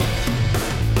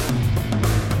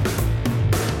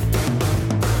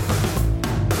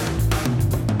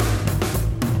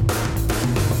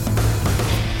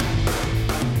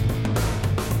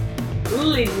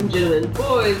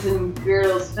boys and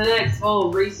girls, fanatics of all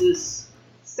races,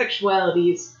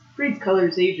 sexualities, creeds,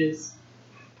 colors, ages,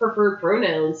 preferred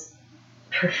pronouns,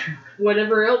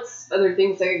 whatever else, other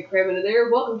things I can cram into there.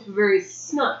 Welcome to a very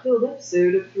snot-filled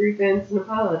episode of Three Fans in a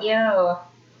Pod. Yo.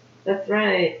 That's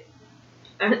right.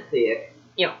 I'm thick.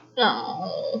 Yo.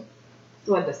 Oh.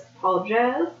 So I just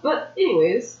apologize. But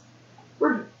anyways,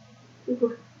 we're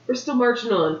still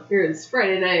marching on here. It's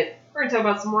Friday night. We're gonna talk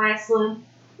about some wrestling.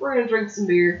 We're gonna drink some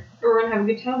beer. And we're gonna have a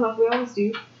good time like we always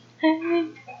do.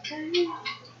 And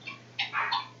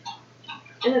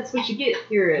that's what you get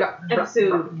here at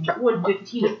episode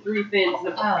 115 of Three Fans in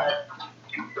a Pod.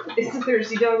 It's the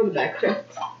thirsty dog in the background.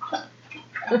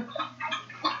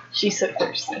 She's so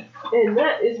thirsty. And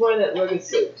that is why that rug is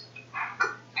soaked.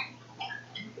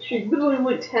 She literally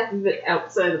went half of it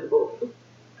outside of the bowl.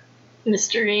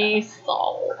 Mystery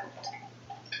solved.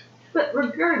 But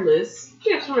regardless,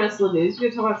 we have some wrestling news. We're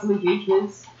going to talk about some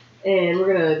engagements. And we're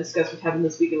going to discuss what happened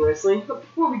this week in wrestling. But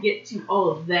before we get to all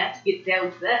of that, get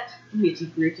down to that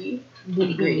nitty-gritty.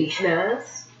 Nitty-gritty.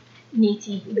 Nice.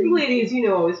 Nitty-gritty. Ladies, you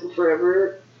know always and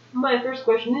forever. My first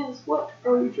question is, what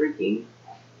are you drinking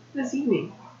this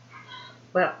evening?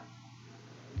 Well,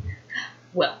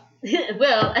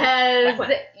 as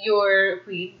your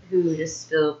queen who just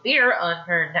spilled beer on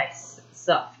her nice,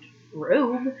 soft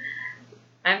robe,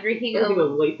 I'm drinking I'm going to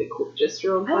light the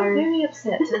gesture on fire. I'm very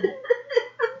upset.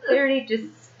 Very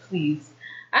displeased.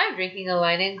 I'm drinking a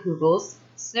Leinen Kugel's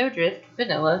Snowdrift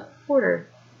Vanilla Porter.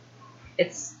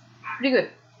 It's pretty good.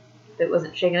 It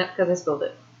wasn't shaken up because I spilled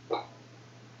it.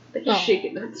 But just shake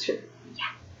it, not sure.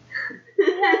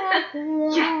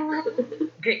 Yeah.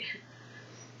 Great.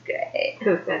 Great.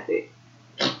 So sassy.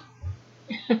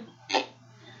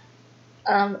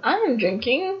 I am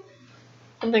drinking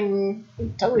something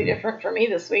totally different for me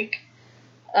this week.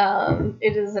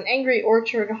 It is an Angry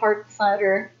Orchard hard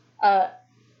cider,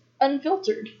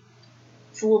 unfiltered.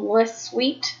 It's a little less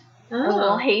sweet, a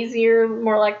little hazier,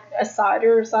 more like a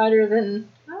cider than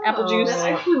apple juice.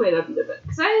 That actually might not be the best.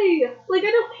 Because I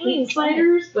don't hate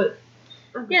ciders, but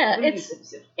yeah,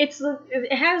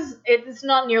 it's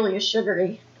not nearly as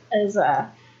sugary as I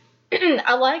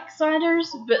like ciders,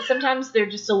 but sometimes they're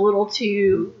just a little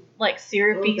too like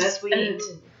syrupy sweet.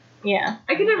 Yeah,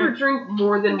 I can never drink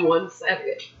more than one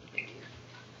cider.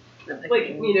 Like,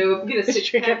 you know, get a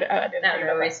 6-pack.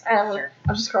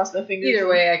 I'll just cross my fingers. Either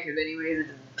way, I could anyways.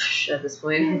 At this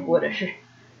point, whatever.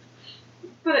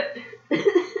 But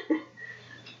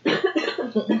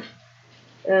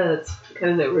that's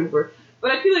kind of that word for it.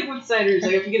 But I feel like with ciders,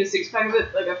 like if you get a 6-pack of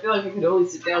it, like I feel like I could only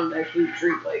sit down and actually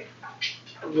drink like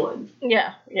one.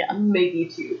 Yeah. Maybe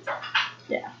two.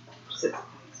 Yeah. 6.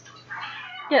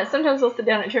 Yeah, sometimes I'll sit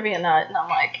down at trivia night and I'm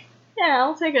like, yeah,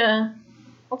 I'll take a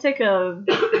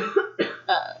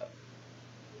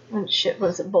what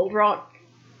is it, Bold Rock?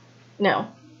 No.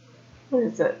 What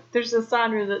is it? There's a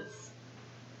cider that's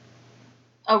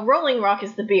Rolling Rock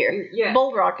is the beer. Yeah.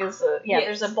 Bold Rock is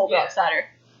there's a Bold Rock cider.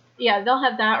 Yeah, they'll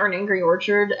have that or an Angry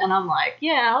Orchard, and I'm like,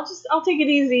 yeah, I'll take it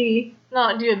easy,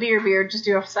 not do a beer, just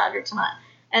do a cider tonight.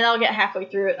 And I'll get halfway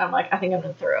through it, and I'm like, I think I'm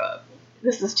gonna throw up.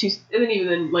 This is too. And then even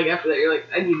then, like after that, you're like,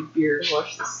 I need a beer to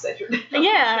wash this cider down.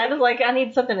 Yeah, I was like, I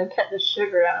need something to cut the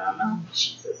sugar out. I don't know.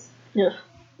 Jesus. Yeah.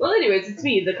 Well, anyways, it's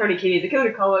me, the Cardi Katie, the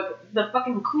Killer Colic, the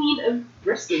fucking queen of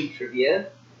wrestling trivia.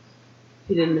 If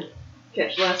you didn't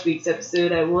catch last week's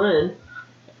episode, I won.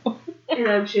 And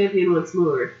I'm champion once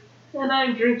more. And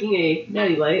I'm drinking a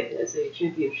Natty Light, as a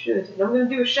champion should. And I'm going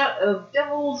to do a shot of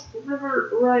Devil's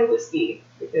River Rye Whiskey,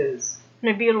 because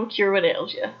Maybe it'll cure what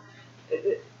ails you.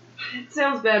 it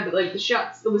sounds bad, but like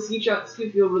the whiskey shots do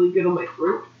feel really good on my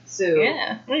throat. So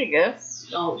Yeah, there you go.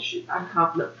 oh shit, I'm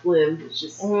coughing up phlegm. It's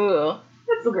just Ooh.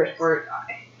 that's the worst part.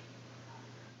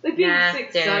 Like being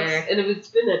sick sucks, and if it's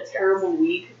been a terrible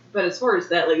week, but as far as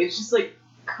that, like it's just like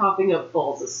coughing up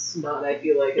balls of snot. I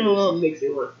feel like it just makes me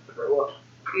want to throw up.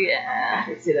 Yeah.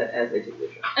 I say that as I take the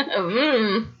shot.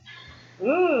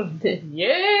 Yeah.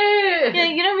 Yeah,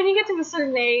 you know, when you get to a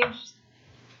certain age,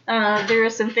 there are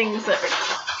some things that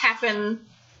happen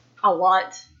a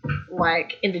lot,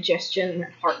 like indigestion,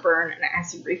 heartburn, and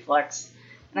acid reflux.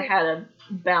 And I had a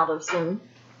bout of some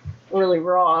really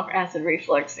raw acid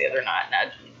reflux the other night, and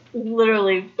I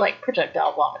literally, like,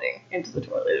 projectile vomiting into the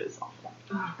toilet. It was awful.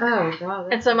 Oh,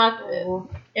 God. And so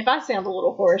if I sound a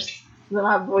little hoarse, then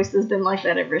my voice has been like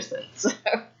that ever since. So,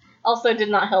 also did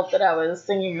not help that I was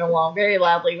singing along very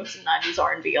loudly with some 90s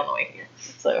R&B on the way here.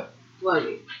 So, Well, I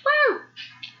mean,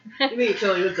 you mean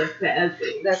tell me that's a bad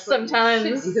thing. That's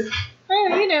sometimes,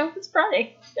 well, you know, it's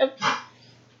Friday. Yep.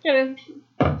 Kind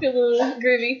of feel a little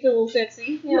groovy, feel a little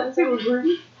sexy. Yeah, it's a little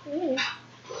groovy. Yeah.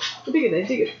 I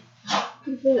dig it.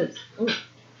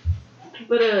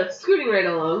 But scooting right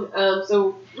along,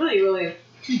 so really we only have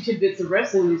 2 tidbits of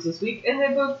wrestling news this week, and they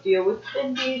both deal with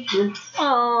engagements.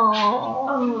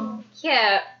 Oh.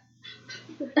 Yeah.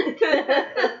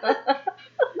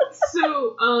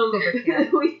 So,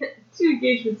 we had 2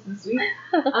 engagements this week.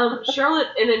 Charlotte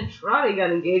and Andrade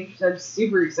got engaged, which I'm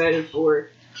super excited for.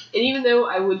 And even though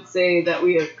I would say that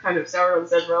we have kind of soured on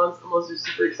Seth Rollins, I'm also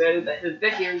super excited that him and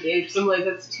Becky are engaged. So I'm like,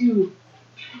 that's 2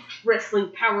 wrestling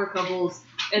power couples,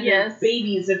 and their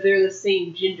babies, if they're the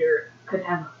same gender, could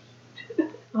have.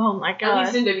 Oh my At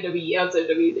god. least in WWE, outside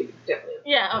WWE, they could definitely have.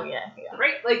 Yeah, oh yeah.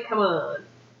 Right? Like, come on.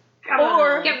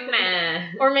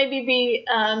 Or maybe be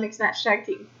mixed match tag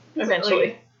team eventually.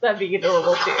 Like, that'd be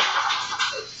adorable too.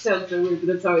 It sounds so weird, but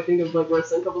that's how I think of like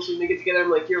wrestling couples when they get together.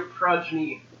 I'm like, you're a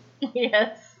progeny.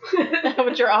 Yes.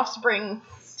 With your offspring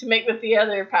to make with the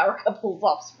other power couple's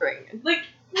offspring. Like,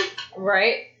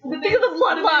 right? Think of the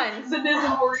bloodlines. The Miz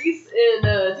and Maurice and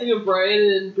Daniel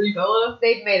Bryan and Brie Bella.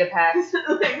 They've made a pact.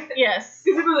 Like, Yes.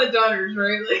 because they're the daughters,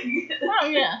 right? Like, Oh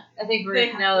yeah. I think They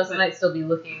Maurice have Nellis to. might still be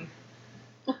looking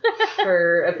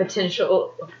for a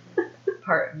potential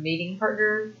mating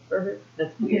partner for her.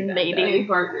 That's weird. Mating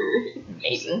partner.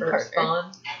 Mating Or partner.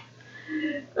 spawn.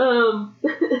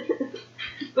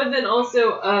 But then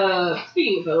also,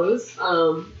 speaking of those,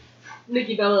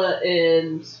 Nikki Bella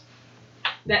and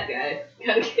that guy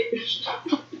got engaged.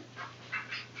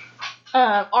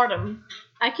 Artem.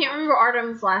 I can't remember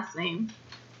Artem's last name.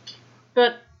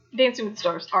 But Dancing with the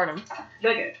Stars, Artem.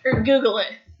 That guy. Or Google it.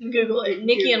 Google it.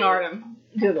 Nikki and Google it. Artem.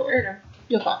 Google it.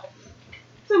 You'll find it.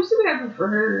 So I'm super happy for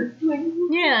her. Like,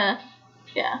 Yeah.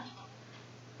 Yeah.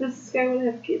 does this guy want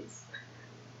to have kids?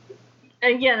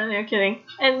 Again, no kidding.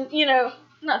 And, you know,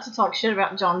 not to talk shit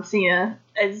about John Cena,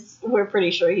 as we're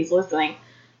pretty sure he's listening.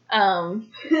 Poster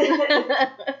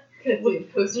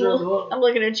on the wall. I'm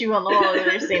looking at you on the wall over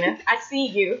there, Cena. I see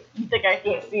you. You think I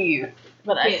can't see you,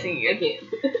 but I see you. I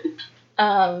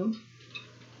can't.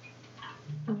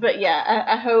 But yeah,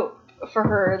 I hope for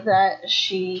her that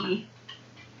she.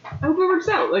 I hope it works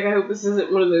out. Like, I hope this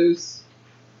isn't one of those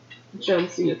John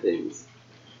Cena things.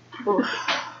 Oof.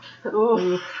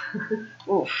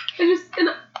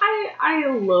 I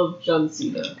love John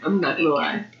Cena. I'm not gonna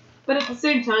lie. But at the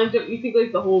same time, don't you think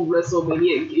like the whole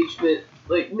WrestleMania engagement,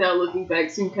 like now looking back,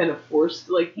 seemed kind of forced?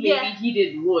 Like maybe Yeah. he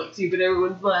didn't want to, but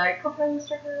everyone's like, "Oh,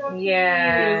 Mr. Her."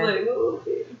 Yeah. And it was like, "Oh,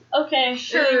 okay." Okay, And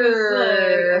he was like,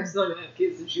 Sure. "I'm still gonna have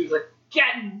kids," and she was like,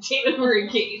 "God damn it, we're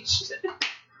engaged."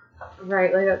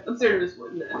 Right, like I'm sorry, it was more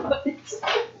than that. But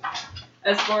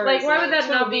as far like as why would that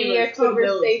not Toby be and, a Toby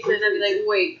Bell's conversation? I'd be like,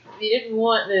 wait, you didn't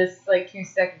want this like 2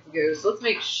 seconds ago, so let's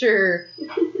make sure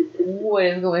what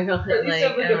is going on. or at least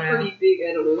have like a I don't know. pretty big,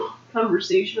 I don't know,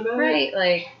 conversation about it. Right,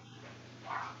 like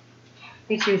I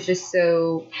think she was just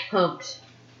so pumped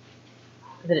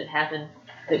that it happened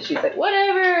that she's like,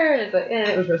 whatever. And it's like,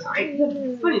 it was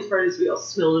The funniest part is we all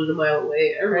smelled it a mile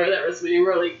away. I remember that WrestleMania.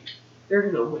 We're like, they're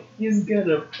gonna win. He's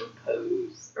gonna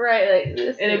propose, right, like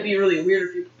this, and it'd be really weird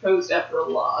if he proposed after a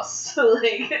loss.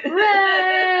 Like,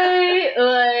 right,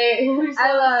 like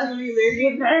I lost. To be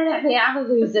You better let me. I'm a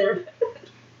loser.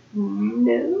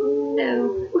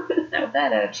 No, Not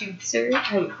that attitude, sir.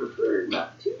 I would prefer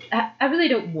not to. I really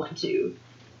don't want to.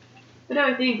 But now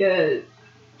I think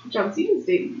John Cena's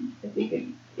dating. I think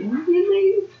an Indian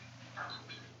lady.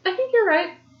 I think you're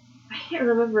right. I can't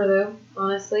remember though,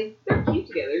 honestly. They're cute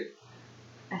together.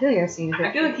 I feel like I've seen it.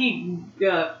 I feel like he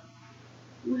got.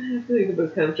 I feel like they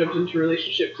both kind of jumped into a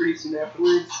relationship pretty soon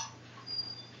afterwards.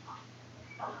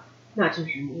 Not too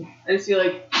sure. I just feel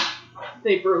like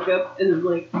they broke up and then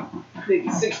like maybe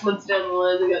 6 months down the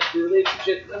line they got into a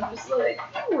relationship and I'm just like,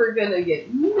 we're gonna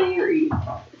get married.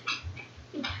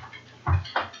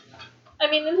 I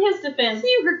mean, in his defense,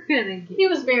 you were gonna get. he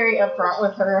was very upfront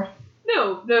with her.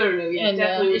 No. Yeah, And,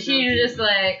 definitely. was She not. was just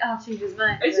like, oh, she was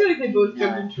mine. I just feel like they both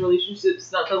jumped into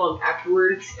relationships not that long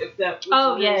afterwards. If that was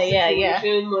Oh, their yeah.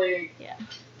 situation, like Yeah.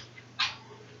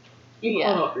 you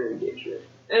Yeah. cut off your engagement.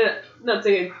 And I'm not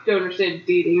saying I don't understand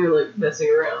dating or like messing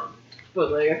around,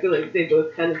 but like I feel like they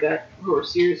both kind of got more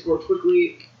serious more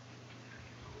quickly.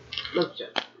 Not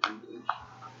just engaged.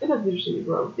 I thought there's anything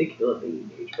wrong with thinking about being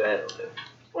engaged, but I don't know.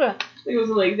 Well, It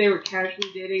wasn't like they were casually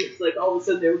dating. It's like all of a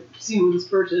sudden they were seeing with this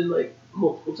person like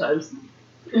multiple times.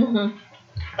 mm-hmm.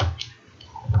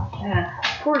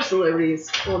 Poor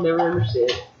celebrities will never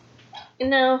understand.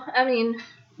 No, I mean,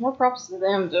 more props to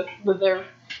them to live their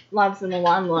lives in the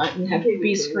limelight and have to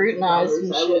be scrutinized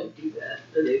and I shit. wouldn't do that.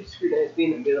 And they'd scrutinize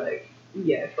me and be like,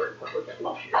 yeah, I farted in public, I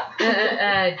love shit.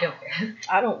 I don't care.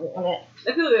 I don't want it.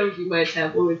 I feel like that would be my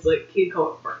tabloids, like, Kid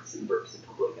call it farts and burps in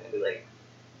public. I'd be like,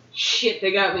 Shit,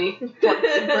 they got me.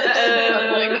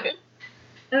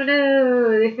 Oh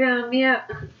no, they found me out.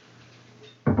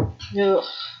 Ugh.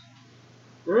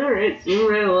 Alright, so moving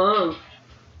right along.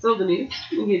 So the news,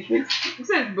 engagements,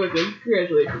 excited for both of them.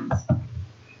 Congratulations.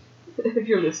 If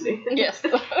you're listening. Yes.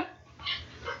 You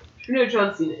know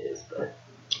John Cena is, but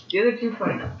the other two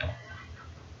fine.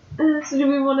 So do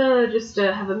we want to just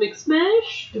have a mix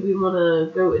mash? Do we want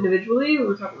to go individually? We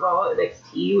were talking Raw,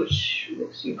 NXT, which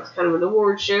NXT was kind of an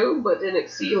award show, but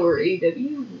NXT or AEW,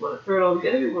 we want to throw it all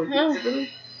together? We want to do it separately?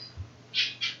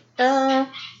 I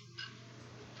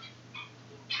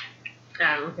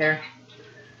don't care.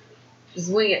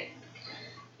 Just wing it.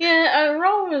 Yeah,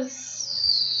 Raw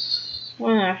was.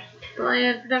 Bland So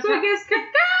production. I guess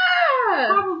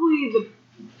probably the,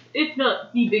 if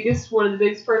not the biggest, one of the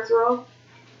biggest parts of Raw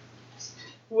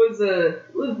was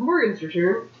Liv Morgan's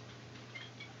return.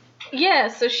 Yeah,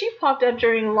 so she popped up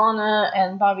during Lana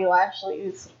and Bobby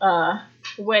Lashley's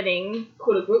wedding.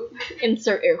 Quote unquote.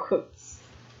 Insert air quotes.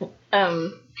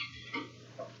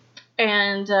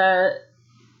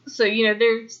 So,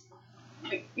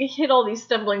 they hit all these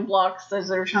stumbling blocks as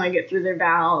they're trying to get through their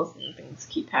vows, and things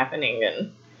keep happening,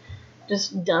 and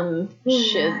just dumb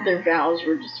shit. Their vows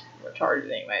were just retarded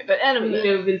anyway. But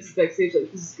anyway, Vince is backstage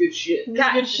like, this is good shit. this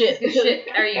is good shit. Good shit.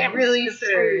 Are you really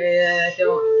sure? Yeah, I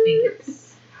don't think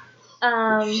it's.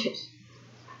 Shit.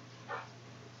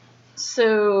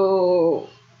 So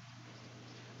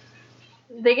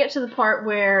they get to the part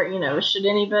where, should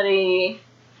anybody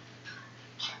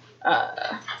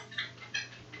have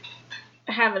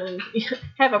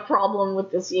a problem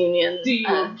with this union? Do you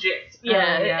object?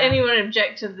 Yeah, anyone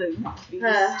object to these two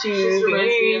Just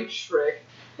reminds me of Shrek.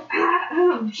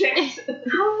 I object.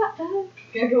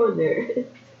 Gotta go in there.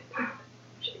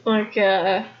 Like,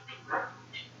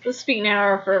 speak now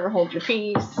or forever hold your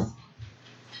peace.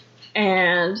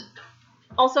 And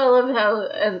also I love how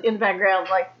in the background,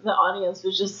 like, the audience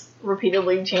was just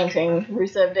repeatedly chanting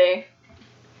Rusev Day.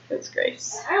 That's great.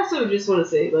 I also just want to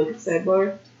say, like, a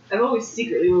sidebar. I've always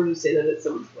secretly wanted to say that at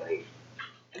someone's wedding.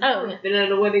 Oh, yeah. I've been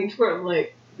at a wedding where I'm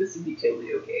like, this would be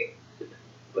totally okay.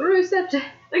 Rusev Day.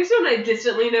 Like, someone I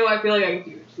distantly know, I feel like I can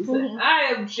do it. Just say, Mhm.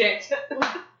 I object.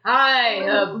 I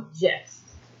object.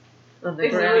 On the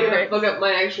Basically, ground. if I fuck up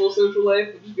my actual social life,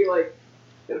 I'd just be like,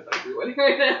 I'm gonna fuck your wedding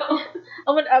right now.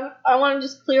 I want to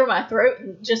just clear my throat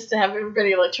and just to have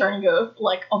everybody like turn and go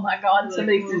like, oh my god,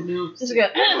 somebody's just go.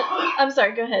 I'm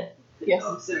sorry, go ahead. Yes,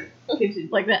 I'm sorry. Continue.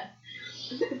 like that.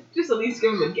 Just at least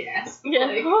give them a gasp. Yeah.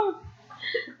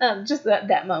 Like, Just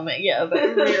that moment, yeah,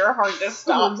 but really are hard to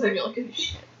stop. and you're like, oh,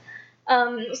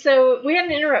 shit. So we had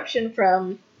an interruption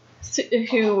from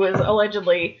who was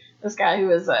allegedly this guy who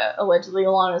was allegedly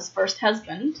Alana's first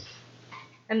husband,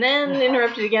 and then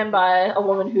interrupted again by a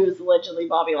woman who was allegedly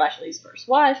Bobby Lashley's first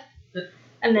wife,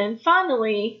 and then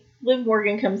finally Liv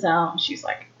Morgan comes out and she's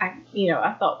like, I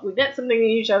thought we meant something to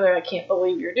each other. I can't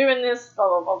believe you're doing this. Blah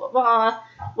blah blah blah blah.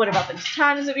 What about the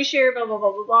times that we shared? Blah blah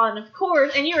blah blah blah. And of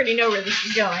course, and you already know where this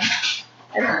is going.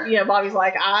 And Bobby's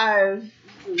like, I've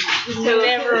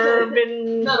never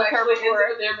been Not with her actually before.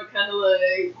 hands over there, but kind of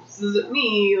like, this isn't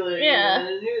me. Like, Yeah. I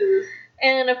didn't do this.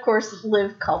 And of course,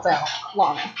 Liv calls out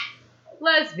Lana.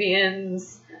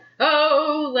 Lesbians.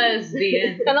 Oh,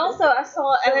 lesbians. And also, I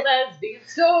saw. The lesbian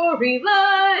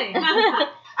storyline.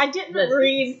 I didn't Lesbians.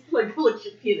 read. Like, look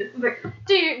your penis. Like,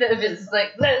 Dude, the Vince is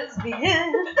like,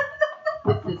 lesbian.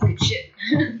 This is good shit.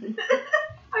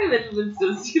 I imagine Vince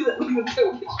does do that with the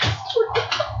Toby.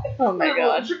 Oh my god.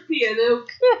 Electric piano.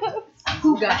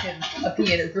 Who got him a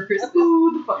piano for Christmas?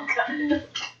 Who the fuck got it?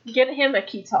 Get him a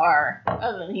guitar.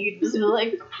 And then he could just be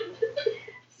like.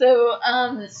 So,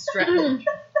 Stratton.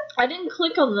 I didn't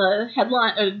click on the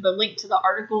headline or the link to the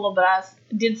article, but I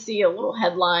did see a little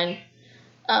headline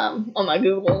on my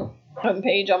Google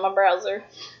homepage on my browser.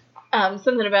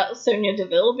 Something about Sonya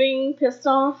Deville being pissed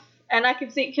off, and I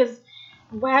could see because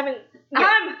having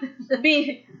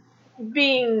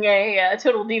being a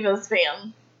Total Divas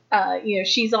fan,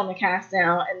 she's on the cast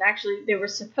now, and actually there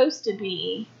was supposed to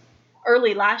be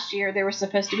early last year there was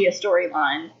supposed to be a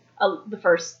storyline, the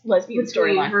first lesbian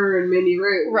Between storyline, her and Mandy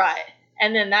Rose. right?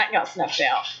 And then that got snuffed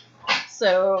out.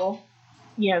 So,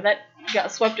 that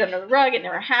got swept under the rug. It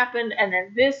never happened. And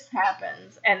then this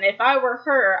happens. And if I were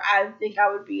her, I think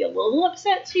I would be a little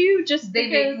upset too. Just They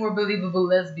because make more believable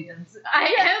lesbians. Like,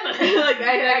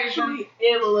 I actually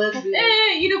am a lesbian.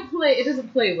 You don't play. It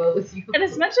doesn't play well with you. And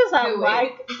as much as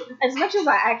I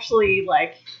actually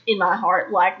in my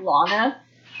heart like Lana,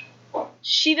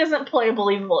 she doesn't play a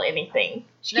believable anything.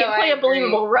 She No, can't play I a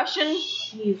believable Russian.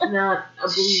 She's not a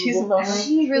She's believable a- actress.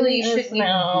 She really Yes, shouldn't even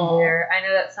no. be there. I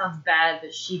know that sounds bad,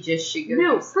 but she just should go.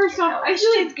 No, do first something off, else.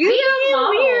 I feel like Be a model.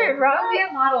 weird, right? Go be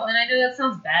a model, and I know that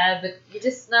sounds bad, but you're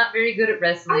just not very good at I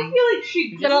wrestling. feel like she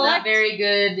You're But just I not like- very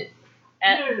good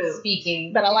at No.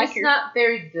 speaking. But I You're like just your- not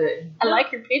very good. I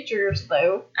like your pictures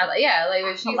though.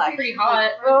 She's like pretty her.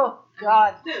 hot. Oh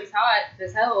God, She's hot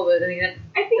as hell, but I mean that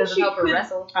I think doesn't she help her could.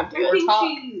 wrestle. I do I her think talk.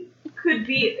 she could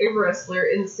be a wrestler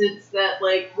in the sense that,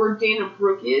 like, where Dana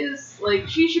Brooke is, like,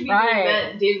 she should be Right. doing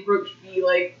that, and Dana Brooke should be,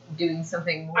 like, Doing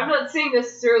something more. I'm not saying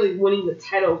necessarily winning the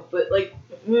title, but, like,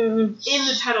 Mm, in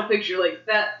the title picture, like,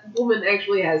 that woman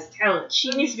actually has talent.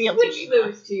 She So needs you to be on switch TV more.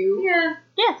 those two. Yeah,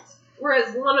 yes.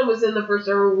 Whereas Lana was in the first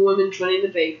ever Women's Money in the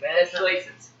Bank match, that like, makes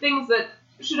sense. things that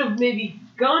should have maybe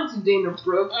gone to Dana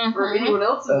Brooke or Mhm. anyone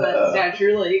else of that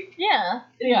stature, like, Yeah.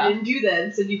 and Yeah. you didn't do that.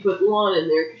 Instead, you put Lana in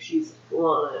there because she's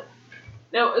Lana.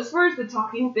 Now, as far as the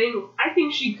talking thing, I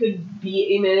think she could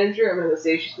be a manager. I'm not gonna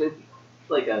say she's gonna be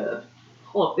like a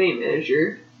Hall of Fame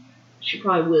manager. She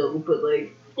probably will, but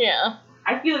like, Yeah.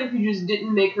 I feel like if you just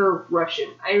didn't make her Russian,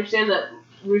 I understand that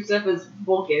Rusev is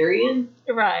Bulgarian,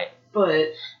 Right.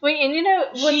 but Wait, and you know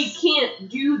she what's can't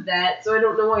do that. So I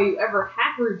don't know why you ever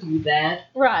have her do that.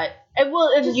 right? And well,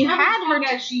 and Just you have had her.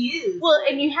 talk as she is. Well,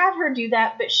 and you had her do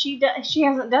that, but she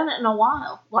hasn't done it in a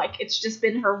while. Like it's just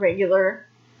been her regular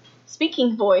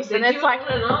speaking voice, They and do it's it like,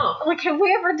 on and off. have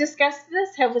we ever discussed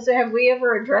this? Have we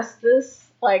ever addressed this?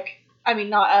 Like, I mean,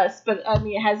 not us, but I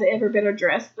mean, has it ever been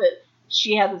addressed that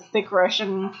she had this thick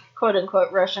Russian, quote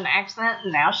unquote Russian accent,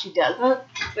 and now she doesn't?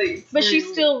 Like, But she's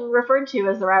very- still referred to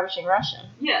as the Ravishing Russian.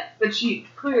 Yeah, but she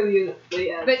clearly is.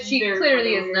 Yeah, But she very clearly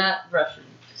fucking is weird. not Russian.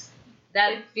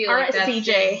 That feel All like right, that's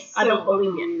CJ. just I don't So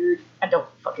believe fucking it. weird. I don't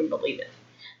fucking believe it.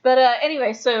 But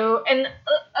anyway, so and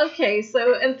okay,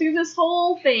 so and through this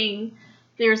whole thing,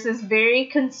 there's this very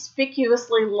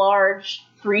conspicuously large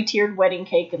 3-tiered wedding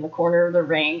cake in the corner of the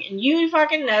ring, and you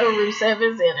fucking know Rusev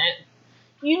is in it.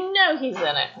 You know he's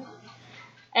in it.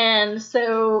 And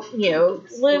so,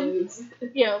 Liv's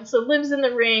in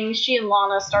the ring, she and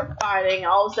Lana start fighting,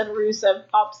 all of a sudden Rusev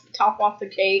pops the top off the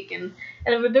cake, and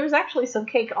there was actually some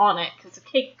cake on it, because the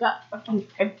cake got fucking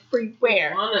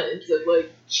everywhere. Lana is like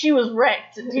She was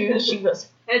wrecked, dude. She was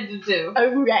head to toe.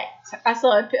 wrecked. I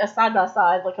saw a side by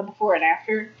side, like a before and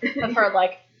after of her,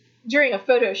 like during a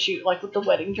photo shoot, like with the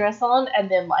wedding dress on, and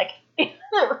then like in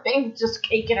the ring, just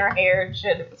cake in her hair and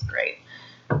shit. It was great.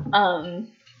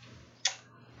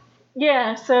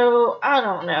 Yeah. So I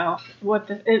don't know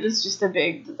it was just a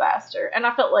big disaster, and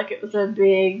I felt like it was a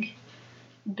big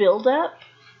build up,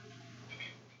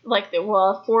 like there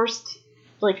was a forced,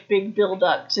 like big build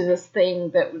up to this thing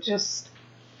that would just.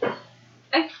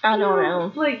 I don't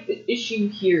know. Like the issue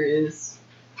here is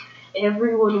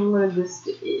everyone wanted this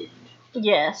to end,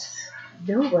 Yes.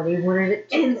 nobody wanted it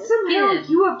to and somehow end.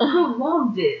 you have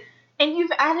prolonged it. And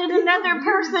you've added In the another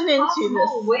person weirdest into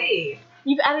possible this. way.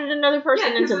 You've added another person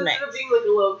Yeah, because into the mix. instead of being like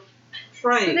a love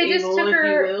triangle, So they just took if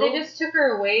her. you will, They just took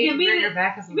her away Yeah, and made bring it- her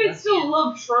back as a you made still a lesbian.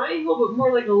 love triangle, but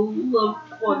more like a love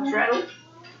quadrangle.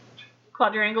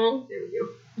 Quadrangle? There we go.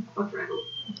 Quadrangle.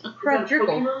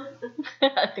 Quadruple.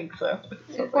 I think so.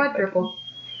 Quadruple.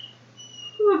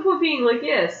 The point being, like,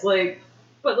 yes, like,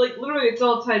 but, like, literally it's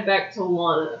all tied back to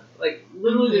Lana. Like,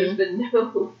 literally there's been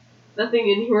nothing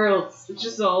anywhere else. It's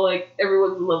just all, like,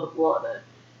 everyone's in love with Lana.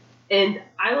 And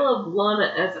I love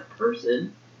Lana as a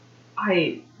person.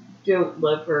 I don't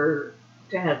love her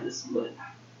to have this much.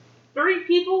 Three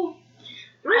people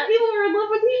are in love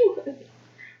with you?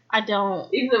 I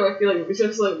don't. Even though I feel like we're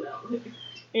so slow now.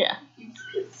 Yeah.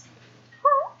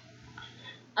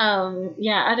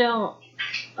 Yeah, I don't.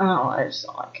 Oh, I just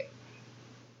don't like it.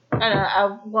 I don't know.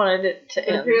 I wanted it to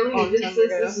And end. apparently long this time says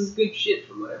ago. this is good shit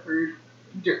from what I've heard.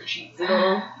 Dirt sheets and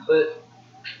all, but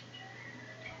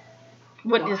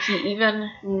What does he even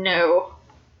know?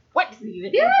 What does he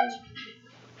even know?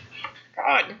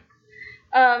 God.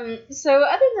 So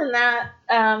other than that,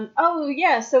 oh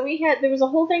yeah, so there was a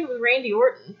whole thing with Randy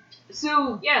Orton.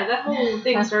 so yeah, that whole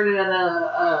thing started at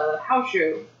a house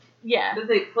show. Yeah. That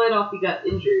they played off, he got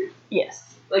injured.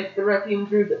 Yes. Like the ref even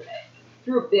threw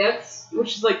up the X,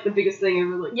 which is like the biggest thing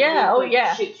ever. Like Yeah, like,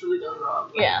 yeah. shit's really gone wrong.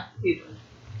 Like, Yeah. hey,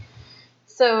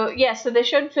 So yeah, so they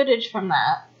showed footage from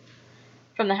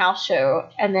the house show,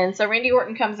 and then so Randy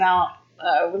Orton comes out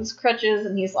with his crutches,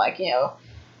 and he's like,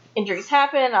 injuries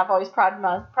happen. I've always prided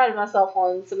myself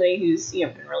on somebody who's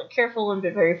been really careful and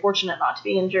been very fortunate not to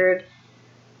be injured.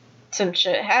 Some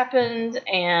shit happened,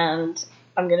 and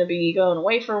I'm gonna be going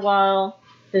away for a while.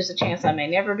 There's a chance I may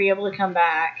never be able to come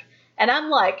back. And I'm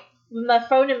like, with my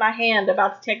phone in my hand,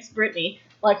 about to text Brittany,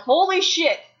 like, holy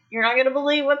shit, you're not gonna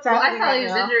believe what's Well, I happening thought right he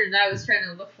was now. injured, and I was trying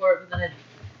to look for it, but then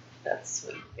that's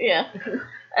when... Yeah.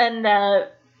 And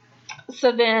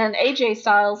so then AJ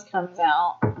Styles comes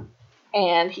out,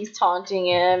 and he's taunting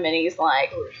him, and he's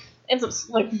like, ends up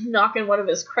like knocking one of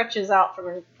his crutches out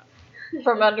from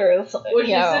under his, Which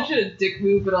you is know. such a dick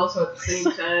move, but also at the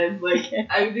same time, like,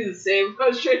 I would do the same if I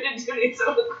was trying to donate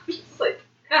someone. It's like,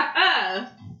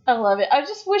 ha I love it. I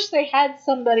just wish they had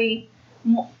somebody,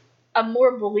 a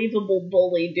more believable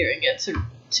bully doing it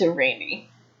to Randy.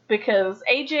 Because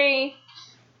AJ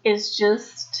is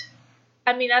just,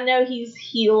 I mean, I know he's a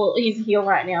heel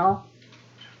right now,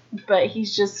 but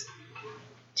he's just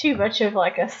too much of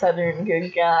like a southern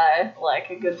good guy, like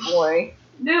a good boy.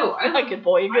 No, I A good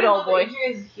boy, a good old boy.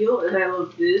 AJ as a heel, and I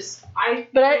love this.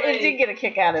 But I did get a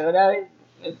kick out of it. It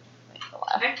made me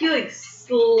laugh. I feel like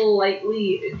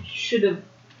slightly it should have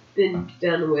been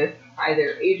done with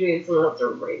either AJ and someone else or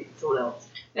Randy and someone else.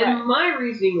 And Right. my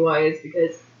reasoning why is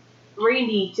because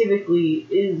Randy typically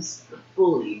is the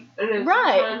bully. I don't know,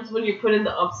 Right. sometimes when you're put in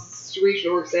the opposite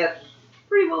situation, it works out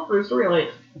pretty well for a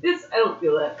storyline. This, I don't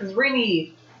feel that, because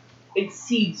Randy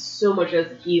exceeds so much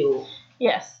as a heel.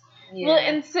 Yes. Yeah. Well,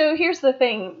 and so here's the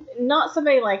thing. Not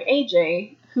somebody like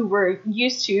AJ, who we're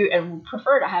used to and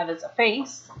prefer to have as a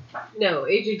face. No,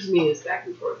 AJ to me is back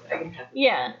and forth. I can have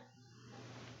Yeah.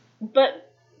 But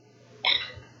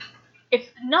if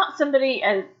not somebody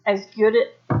as good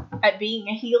at being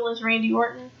a heel as Randy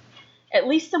Orton, at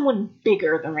least someone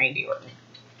bigger than Randy Orton,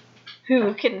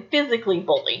 who can physically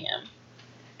bully him.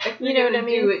 If You you're know what gonna I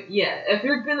mean? do it, yeah. If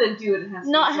you're gonna do it, it has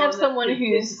to Not be have that someone can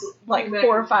who's physically- like Drew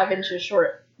 4 or 5 McIntyre. inches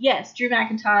short. Yes, Drew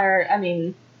McIntyre. I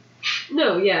mean,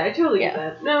 No, yeah, I totally Yeah. get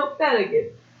that. No, that I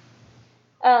get.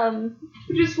 um,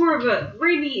 Just more of a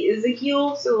Randy is a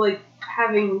heel, so like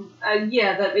having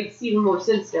yeah, that makes even more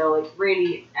sense now. Like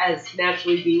Randy as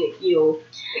naturally being a heel,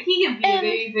 like he can be And-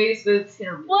 a babyface, but it's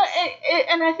him. well,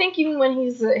 and I think even when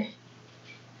he's a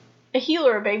heel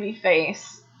or a baby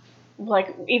face,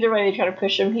 like either way they try to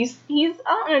push him, he's I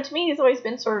don't know. To me, he's always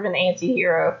been sort of an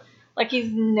anti-hero. Like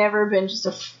he's never been just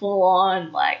a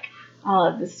full-on like,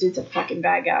 oh, this dude's a fucking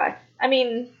bad guy. I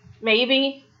mean,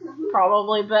 maybe,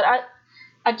 probably, but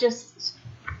I just,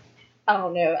 I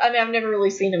don't know. I mean, I've never really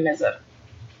seen him as a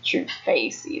true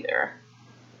face either.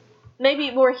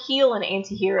 Maybe more heel and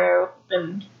anti-hero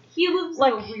than. He lives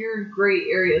like- in a weird gray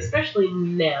area, especially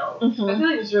now. Mhm. I feel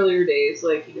like his earlier days,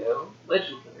 like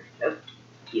Legend Killer, have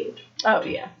heel. Oh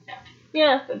yeah,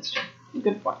 yeah, that's true.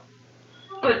 Good point.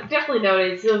 But definitely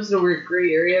nowadays, he lives in a weird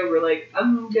gray area where, like,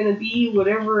 I'm gonna be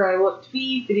whatever I want to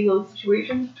be, fitting on the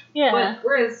situation. Yeah. But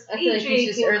whereas I feel like AJ he's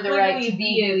just can earned the right clearly to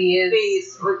be who he a is.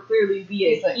 face or clearly be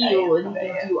He's a like, I heel, am and who he I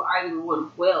can am. do either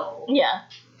one well. Yeah.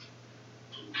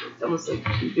 It's almost like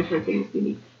two different things we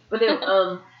need. But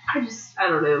no, I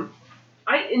don't know.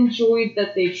 I enjoyed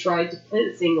that they tried to play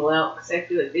the single out because I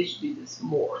feel like they should do this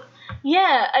more.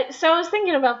 Yeah, so I was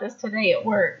thinking about this today at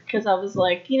work because I was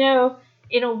like,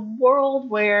 in a world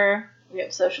where we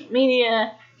have social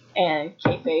media and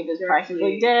kayfabe is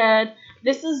practically dead,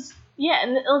 this is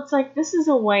and it's like this is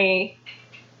a way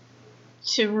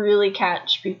to really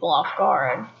catch people off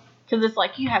guard because it's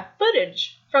like you have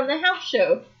footage from the house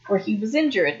show where he was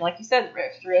injured, like you said,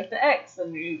 Rick threw up the X,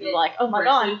 and you're like, oh my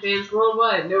god. Wrestling fans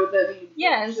worldwide know what that means.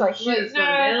 Yeah, it's like, shit's going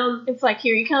down. it's like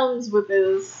here he comes with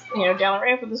his, down the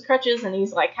ramp with his crutches, and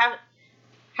he's like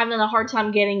having a hard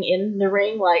time getting in the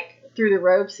ring, like through the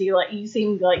ropes. You see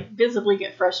him like visibly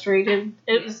get frustrated.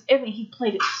 He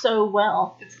played it so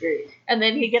well. It's great. And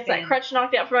then he gets that crutch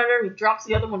knocked out from under him. He drops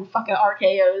the other one, fucking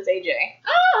RKO's AJ.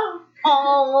 Oh,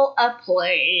 all a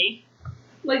play.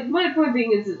 Like, my point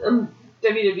being is that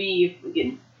WWE,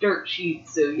 again, dirt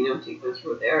sheets, so, take those for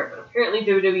what they are, but apparently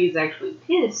WWE is actually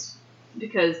pissed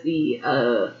because the,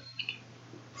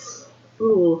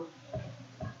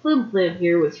 Flim Flam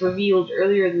here was revealed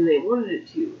earlier than they wanted it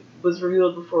to. It was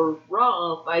revealed before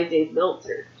Raw by Dave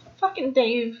Meltzer. Fucking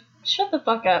Dave, shut the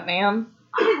fuck up, man.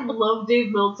 I love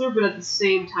Dave Meltzer, but at the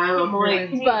same time, I'm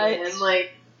like, But- man,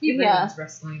 like, He Yeah. ruins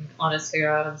wrestling on his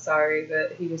hair out, I'm sorry,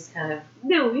 but he just kind of...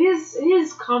 no,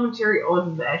 his commentary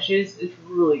on matches is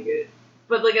really good.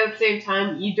 But, like, at the same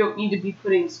time, you don't need to be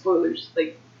putting spoilers,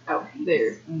 like, out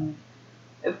there.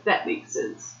 If that makes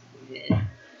sense.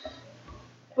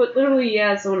 But literally,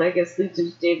 yeah, someone, I guess, leaked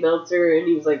it to Dave Meltzer, and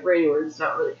he was like, Randy Orton's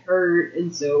not really hurt,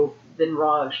 and so then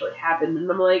Raw actually happened,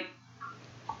 and I'm like,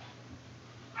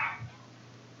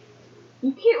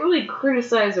 you can't really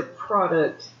criticize a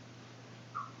product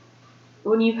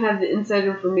when you have the inside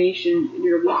information and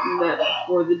you're leaking that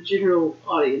before the general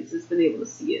audience has been able to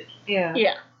see it. Yeah.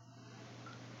 Yeah.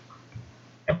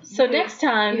 So Yeah. next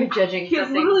You're time, judging Because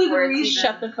something literally the before it's reason-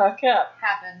 shut the fuck up.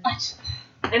 happened.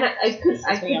 And I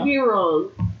could be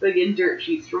wrong, like in dirt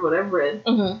sheets from what I've read.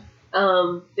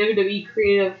 WWE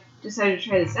Creative decided to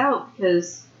try this out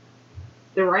because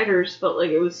the writers felt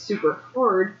like it was super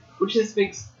hard, which just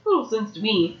makes little sense to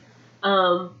me.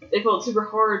 They felt super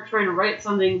hard trying to write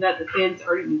something that the fans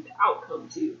already knew the outcome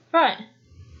to. Right.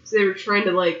 So they were trying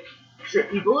to like trip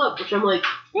people up, which I'm like,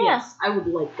 Yeah. yes, I would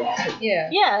like that. Yeah.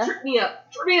 Yeah. Trip me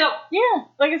up, trip me up. Yeah.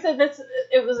 Like I said,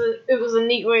 it was a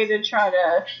neat way to try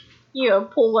to,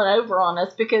 pull one over on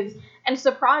us and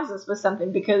surprise us with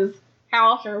something because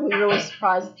how often are we really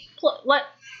surprised?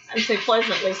 I'd say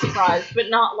pleasantly surprised, but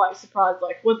not like surprised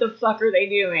like what the fuck are they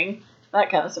doing? That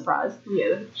kind of surprise.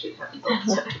 Yeah, that shit happens all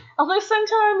the time. Although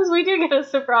sometimes we do get a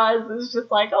surprise. It's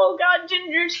just like, oh god,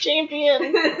 Ginger's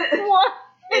champion. What?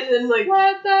 And then like,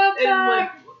 What the and fuck?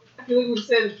 like, I feel like we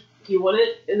said, do you want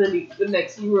it? And then the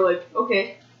next we were like,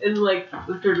 okay. And like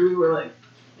the third we were like,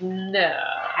 No.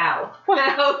 how?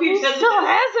 How? He still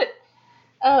has it.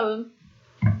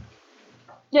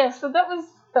 Yeah, so that was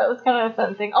kind of a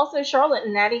fun thing. Also, Charlotte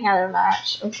and Natty had a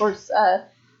match. Of course,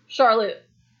 Charlotte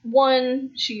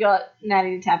won. She got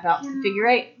Natty to tap out to the figure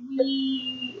eight.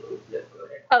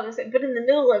 But in the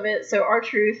middle of it, so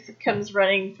R-Truth comes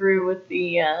running through with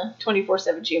the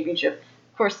 24/7 championship.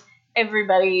 Of course,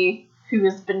 everybody who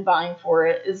has been vying for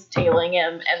it is tailing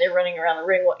him, and they're running around the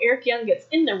ring. Well, Eric Young gets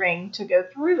in the ring to go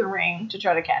through the ring to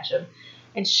try to catch him,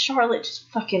 and Charlotte just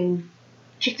fucking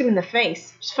kicked him in the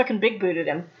face. Just fucking big booted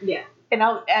him. Yeah. And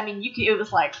it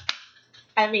was like,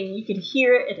 you could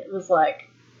hear it, and it was like,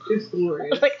 It was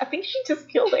glorious. I think she just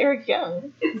killed Eric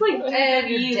Young. It's like And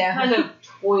WWE you're down. kind of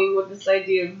toying with this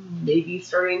idea of maybe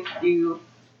starting to do,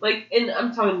 like, and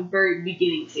I'm talking very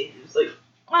beginning stages, like,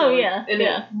 Oh, so, like, yeah, in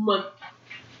yeah. a month.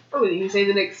 I wouldn't even say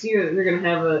the next year that they're gonna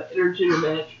have an intergender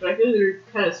match, but I feel like they're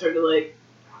kind of starting to like,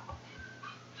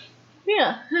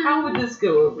 Yeah. how would this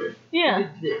go over? Yeah. We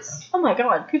did this. Oh my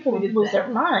god, people We would did lose that.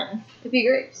 their minds. It'd be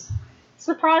great.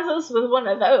 Surprise us with one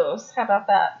of those. How about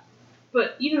that?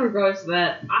 But even regardless of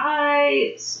that,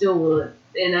 I still want,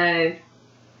 and I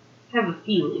have a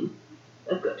feeling,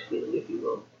 a gut feeling, if you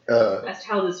will, as to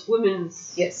how this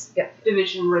women's Yes. Yeah.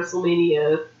 division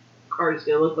WrestleMania card is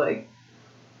gonna look like.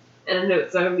 And I know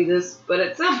it's not gonna be this, but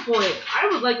at some point, I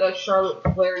would like a Charlotte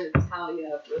Flair and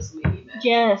Natalya WrestleMania match.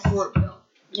 Yes. For it, though.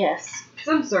 Yes. 'Cause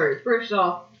I'm sorry, first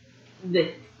off,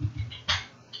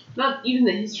 not even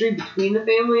the history between the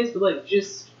families, but like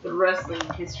just the wrestling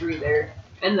history there.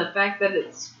 And the fact that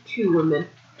it's two women,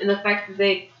 and the fact that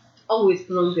they always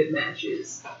put on good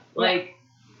matches. Like,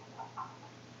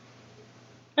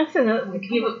 That's another.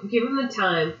 give them the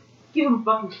time. Give them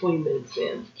fucking 20 minutes,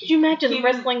 man. Could you imagine Keep-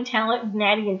 wrestling talent if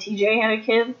Natty and TJ had a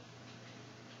kid?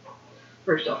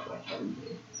 First off, like,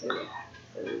 so yeah.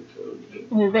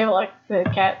 They were like the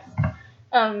cats.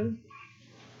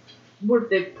 What if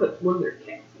they put one of their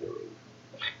cats in the ring?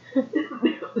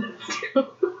 No, that's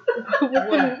terrible.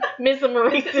 Miz and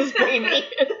Maurice's baby.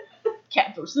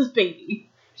 Cat versus baby.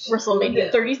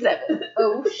 WrestleMania 37.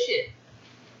 Oh shit.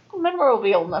 Monroe will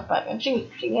be old enough by then. She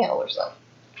can handle herself.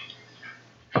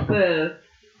 I'm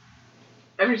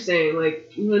just saying,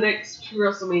 like, the next two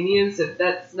WrestleManias, if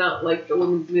that's not like the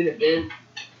women's main event,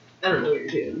 I don't know what you're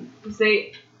doing. Because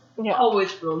they Yeah.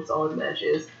 always put on solid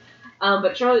matches.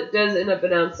 But Charlotte does end up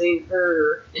announcing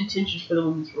her intentions for the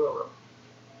women's Royal Rumble.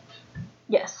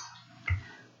 Yes.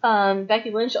 Becky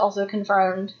Lynch also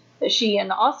confirmed that she and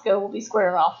Asuka will be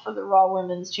squaring off for the Raw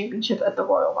Women's Championship at the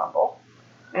Royal Rumble.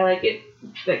 I like it.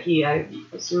 Becky, I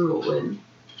assume, will win.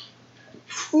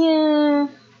 Yeah.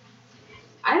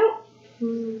 I don't.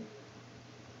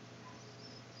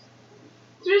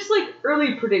 Just like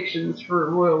early predictions for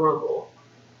Royal Rumble.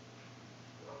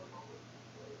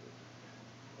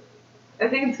 I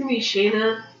think it's gonna be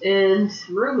Shayna and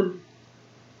Roman.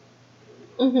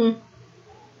 Mm-hmm.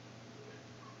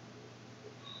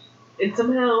 And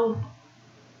somehow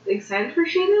excited for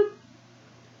Shayna.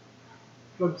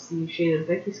 Love to see Shayna and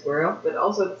Becky square up, but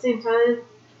also at the same time,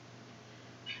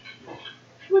 I'm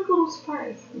like a little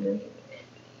surprised. You know?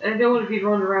 And I don't want to be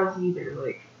Ronda Rousey either.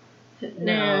 Like,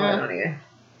 No, I don't either.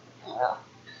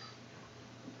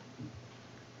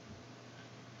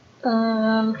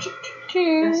 I'm so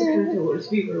kind of told her to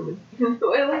be Roman. Even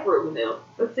though I like Roman now.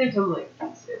 But at the same time, like,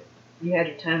 You had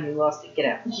your time, you lost it. Get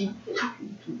out. you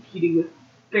competing with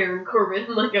Baron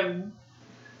Corbin, like I'm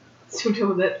so done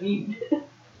with that feud.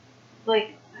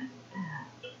 Like,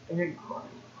 Baron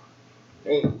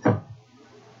Corbin.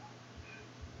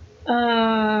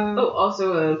 Oh,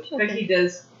 Also, Becky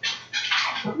does.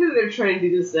 I think they're trying to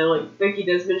do this now. Like, Becky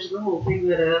does mention the whole thing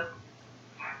that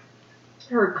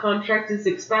her contract is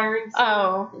expiring. So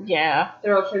Oh, yeah.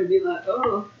 they're all trying to be like,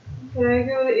 oh, can I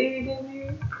go to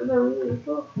AEW? And I'm like,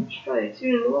 oh, I should probably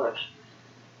tune in to watch.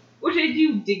 Which I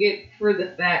do dig it for the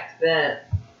fact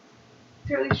that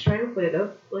they're at least trying to play it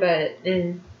up. Like, But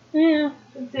Yeah.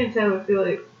 at the same time, I feel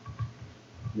like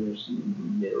there's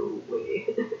no way.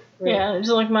 Yeah, it's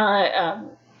like my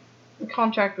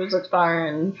contract was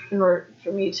expiring in order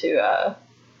for me to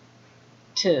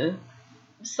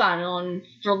sign on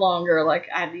for longer. Like,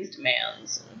 I had these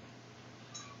demands.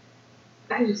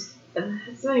 I just,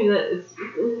 it's something that is,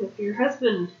 if your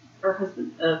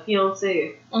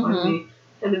fiance, Mhm.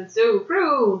 have been so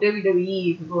pro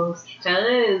WWE for the longest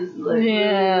times, like,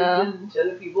 Yeah. and to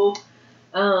other people,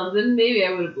 then maybe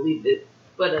I would have believed it.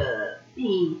 But,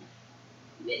 man,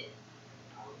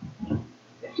 I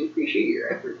do appreciate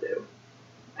your effort, though.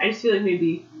 I just feel like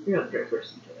maybe you're not the right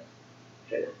person to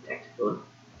try to tactical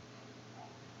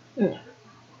him.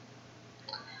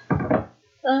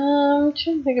 I'm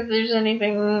trying to think if there's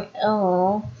anything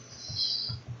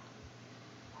else.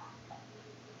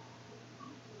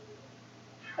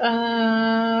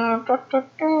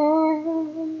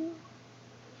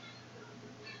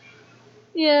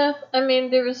 Yeah, I mean,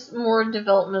 there was more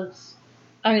developments.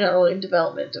 I mean, not really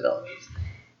developments.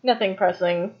 Nothing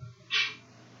pressing.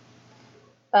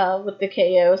 With the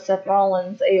KO, Seth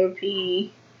Rollins,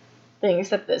 AOP thing,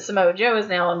 except that Samoa Joe is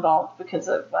now involved because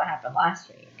of what happened last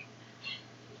week.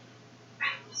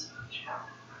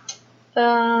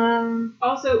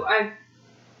 Also, I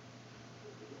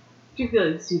do feel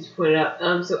like this needs to point out.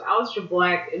 So Aleister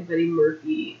Black and Buddy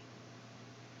Murphy.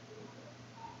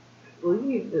 I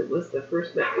believe it was the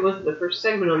first match. It wasn't the first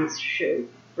segment on the show.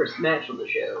 First match on the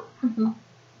show. Mhm.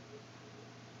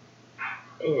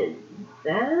 And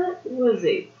that was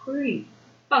a pretty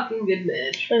fucking good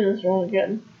match. It was really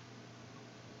good.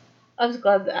 I was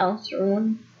glad that Alistair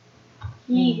won.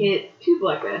 He hit 2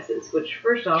 Black Masses, which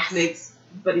first off makes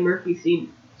Buddy Murphy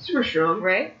seem super strong,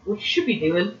 right? which he should be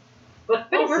doing. But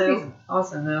Buddy also, Murphy's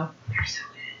awesome though. they're so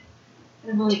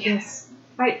good. And I'm like, yes,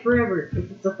 fight forever.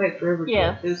 If it's a fight forever,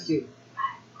 Yeah. those two.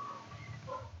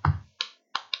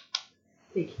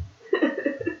 Thank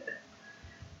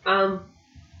you.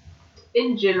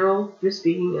 In general, just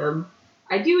speaking,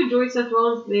 I do enjoy Seth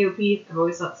Rollins and AOP. I've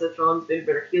always thought Seth Rollins been a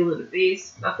better heel than a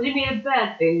face. Not that he made a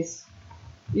bad face.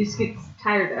 He just gets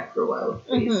tired after a while with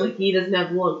face. Mhm. Like, he doesn't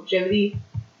have longevity.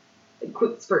 And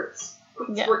quick spurts.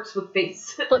 Yeah. Spurts with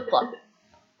face. Flip flop.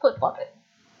 Flip flop it.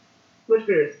 Much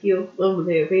better as heel. Love with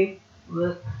AOP.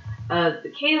 The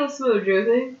KO Samoa Joe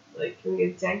thing. Like, can we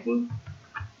get a tag team?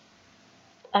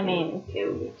 I mean,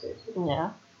 Can we get a tag team? yeah.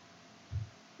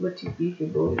 With 2 beefy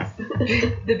boys.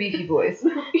 The Beefy Boys.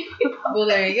 Well,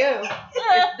 there you go.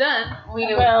 It's done. We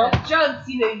know. Well, John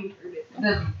Cena, you heard it.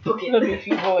 The the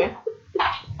beefy boy.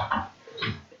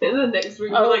 And the next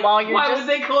week, Oh, we're like, while you're why just- would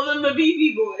they call them the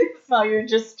Beefy Boys? While you're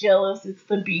just jealous, it's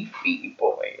the beefy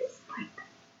boys.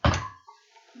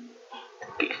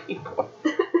 Beefy boys.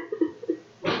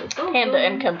 Panda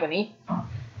and Company.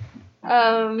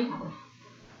 I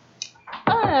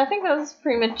think that was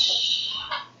pretty much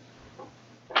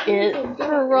it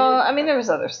for Raw. I mean, there was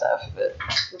other stuff, but Of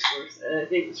course, I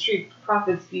think Street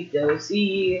Profits beat the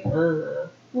OC.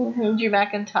 Drew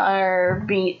McIntyre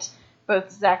beat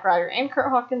both Zack Ryder and Kurt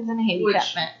Hawkins in a handicap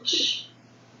Which- match.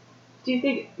 Do you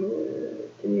think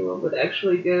anyone would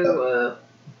actually go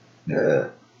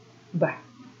Back.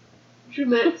 Drew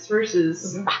Max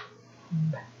versus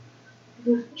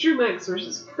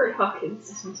Kurt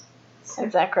Hawkins?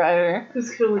 And Zack Ryder.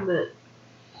 Who's gonna win that?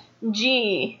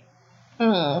 Gee. You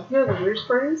know the worst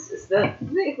part is that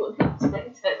they will have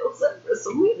tag titles at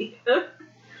WrestleMania.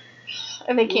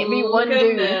 And they can't be one Look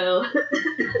dude. now.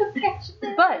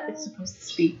 But it's supposed to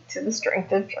speak to the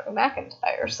strength of Drew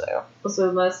McIntyre, so.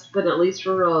 Also, last but not least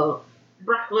for Raw,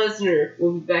 Brock Lesnar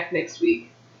will be back next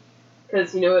week.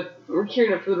 Because, you know what, we're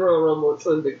gearing up for the Royal Rumble, it's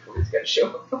something big before he's got to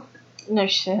show up. No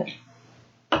shit.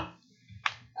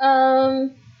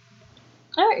 Alright,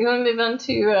 you want to move on to,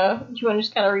 do you want to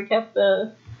just kind of recap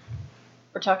or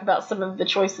talk about some of the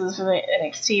choices for the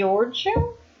NXT Awards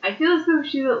show? I feel as though we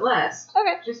should do that last.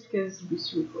 Okay. Just because it'll be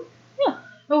super quick.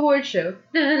 Award show.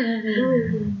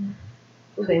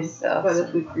 Thanks stuff. by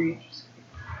this week for you.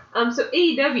 So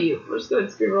AEW, we're just going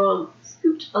to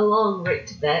scoot along right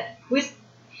to that. With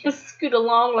Just scoot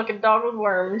along like a dog with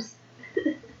worms.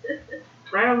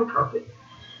 right on the carpet.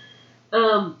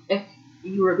 If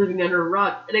you were living under a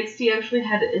rock, NXT actually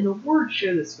had an award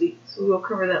show this week, so we'll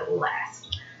cover that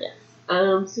last. Yes.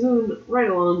 So moving right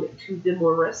along to the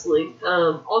more wrestling.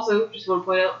 Also, just want to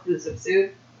point out for this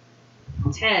episode,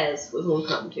 Taz was on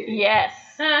commentary. Yes.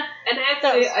 And I have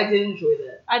to say, I did enjoy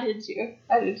that. I did too.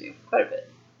 Quite a bit.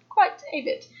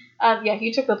 Yeah,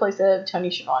 he took the place of Tony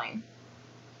Schiavone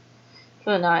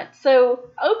for the night. So,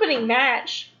 opening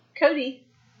match, Cody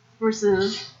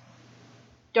versus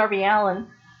Darby Allin.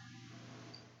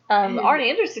 Arn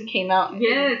Anderson came out.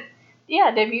 Yeah.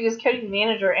 Yeah, debuted as Cody's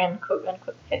manager and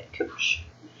quote-unquote head coach.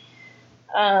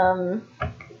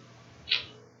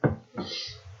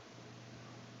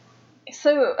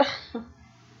 So,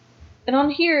 and on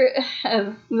here,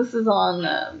 this is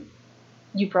on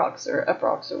Uproxx or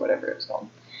Uproxx or whatever it's called.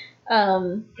 I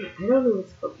don't know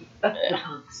what's called.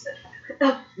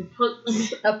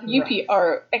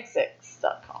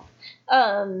 UPRXX.com.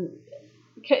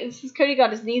 It says Cody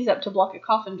got his knees up to block a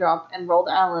coffin drop and rolled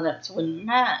Allin up to win the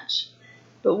match.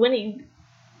 But when he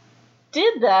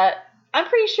did that, I'm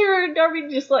pretty sure Darby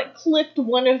just like clipped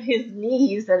one of his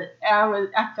knees, and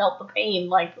I felt the pain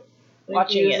watching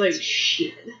he was it. Like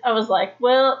shit. I was like,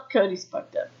 well, Cody's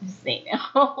fucked up his knee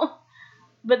now.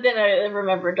 But then I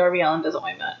remember Darby Allin doesn't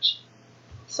weigh much,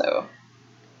 so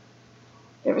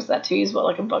there was that too. He's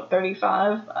like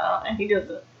 $135, and he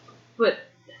doesn't. But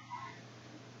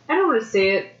I don't want to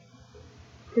say it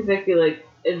because I feel like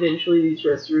eventually these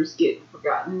wrestlers get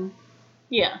forgotten.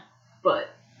 Yeah. But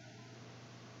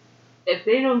if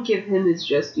they don't give him his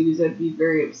just dues, I'd be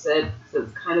very upset because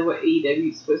that's kind of what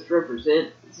AEW is supposed to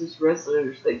represent. It's just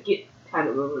wrestlers that get kind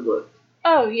of overlooked.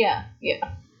 Oh, yeah.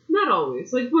 Yeah. Not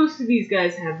always. Like, most of these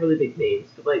guys have really big names,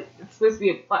 but, like, it's supposed to be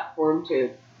a platform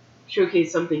to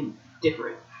showcase something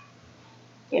different.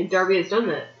 Yes. And Darby has done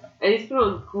that. And he's put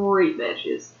on great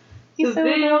matches. He's so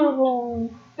notable.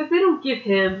 If they don't give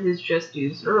him his just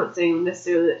dues, I'm not saying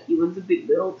necessarily that he wins a big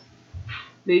belt.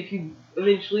 Maybe if you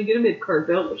eventually get a mid-card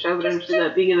belt, which I would understand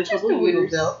that being in a couple of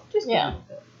years. Yeah.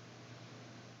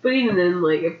 But even then,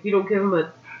 like, if you don't give him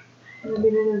a... I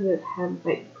mean, I know that had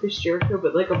like Chris Jericho,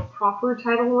 but like a proper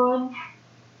title run,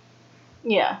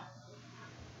 Yeah.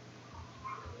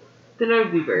 then I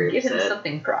would be very Give him upset.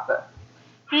 something proper.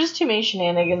 There's just too many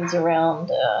shenanigans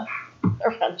around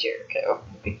Jericho.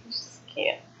 You just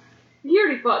can't. He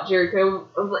already fought Jericho.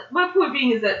 I was like, my point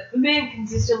being is that the man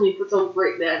consistently puts on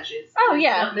great matches. Oh, It's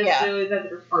yeah, not necessarily that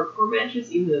they're hardcore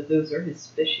matches, even though those are his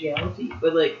speciality,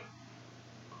 but like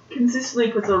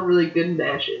consistently puts on really good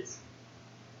matches.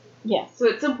 Yeah. So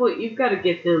at some point, you've got to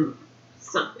give him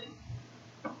something.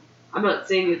 I'm not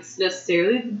saying it's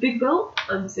necessarily the big belt.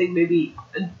 I'm saying maybe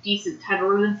a decent title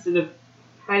run instead of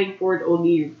fighting for it on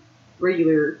the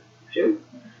regular show.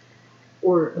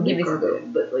 Or a Give me big card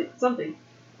belt, but like something.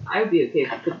 I would be okay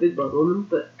if you put a big belt on him,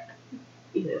 but,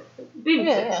 you know, baby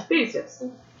steps. Baby steps.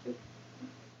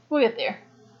 We'll get there.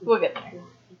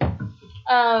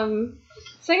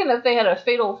 Second up, they had a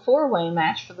fatal 4-way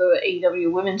match for the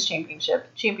AEW Women's Championship.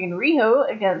 Champion Riho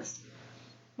against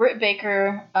Britt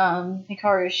Baker,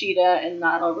 Hikaru Shida, and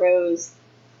Nyla Rose.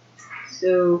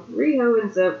 So, Riho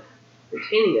ends up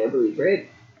retaining, I believe, right?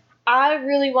 I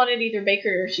really wanted either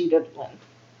Baker or Shida to win.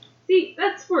 See,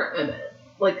 that's where I'm at.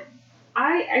 Like,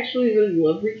 I actually really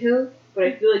love Riho, but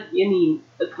I feel like you need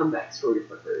a comeback story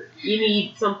for her. You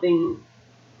need something...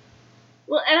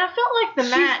 Well, and I felt like the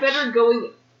match... She's better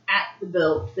going at the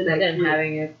belt than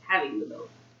actually having the belt.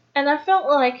 And I felt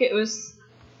like it was...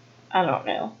 I don't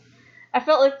know. I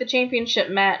felt like the championship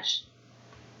match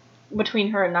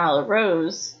between her and Nyla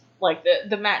Rose, like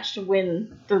the match to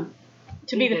win to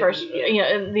be the first,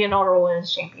 the inaugural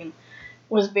women's champion,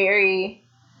 was very,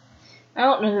 I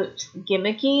don't know if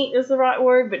gimmicky is the right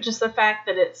word, but just the fact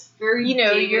that it's Very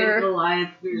you're Goliath,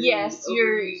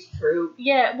 trope.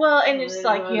 Yeah, well, and it's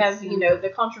like you have,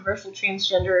 the controversial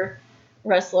transgender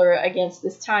wrestler against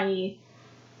this tiny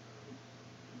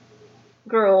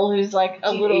girl who's like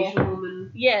a little Asian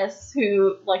woman. Yes,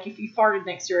 who, like, if you farted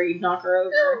next to her, you'd knock her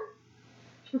over.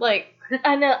 Like,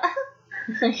 I know.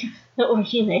 Or,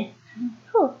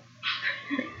 Oh.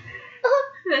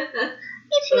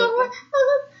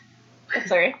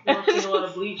 Sorry. Watching a lot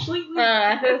of Bleach lately?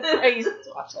 I used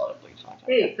to watch a lot of Bleach.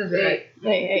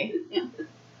 Hey. Yeah.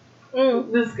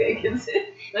 This guy gets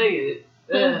it. I get it.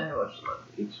 I watched a lot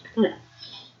of Bleach.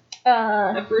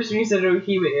 At first when you said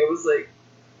Ohime, I was like...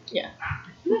 Yeah.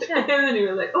 And then you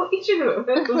were like, oh, Ichigo.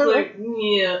 I was like,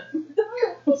 yeah.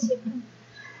 Oh,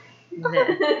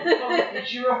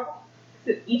 Ichiro. I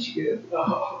said Ichigo.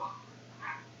 Oh.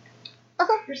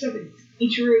 For something,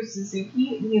 Ichiro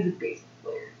Suzuki, and he's a baseball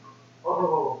player.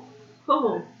 Oh.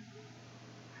 Well,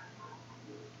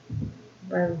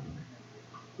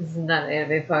 this is not an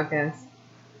anime podcast.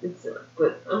 It's not,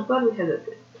 but I'm glad we had that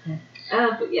bit.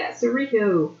 But yeah, so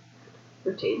Riho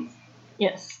retains.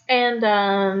 Yes, and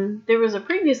there was a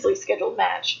previously scheduled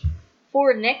match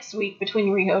for next week between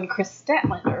Riho and Chris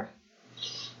Statlander.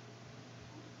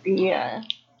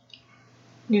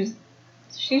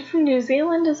 She's from New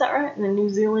Zealand, is that right? The New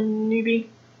Zealand newbie?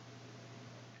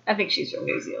 I think she's from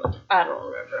New Zealand. I don't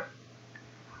remember.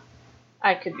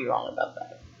 I could be wrong about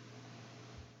that.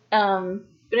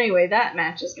 But anyway, that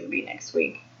match is going to be next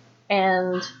week.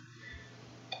 And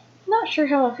I'm not sure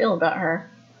how I feel about her.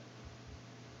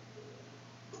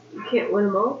 You can't win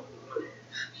them all.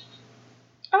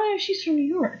 Oh, no, she's from New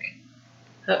York.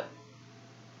 Oh.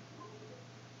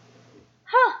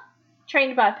 Huh.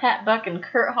 Trained by Pat Buck and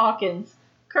Kurt Hawkins.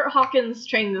 Kurt Hawkins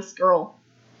trained this girl.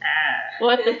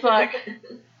 What the fuck?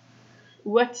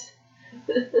 What?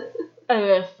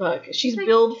 Fuck. She's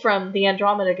billed from the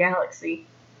Andromeda Galaxy.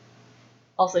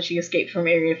 Also, she escaped from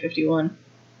Area 51.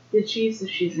 Did she? So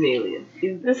she's an alien.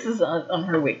 This is on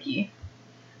her wiki.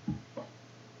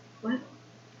 What?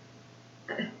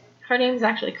 Her name is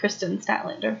actually Kristen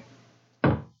Statlander.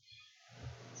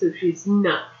 So she's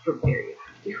not from Area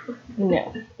 51.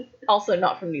 No. Also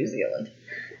not from New Zealand.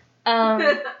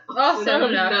 Also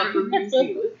not from New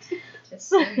Zealand. Just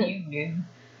so you knew.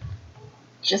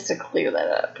 Just to clear that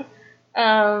up.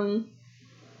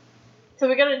 So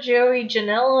we got a Joey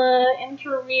Janela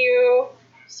interview,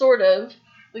 sort of.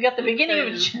 We got the beginning of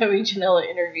a Joey Janela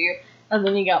interview, and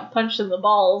then he got punched in the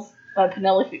balls by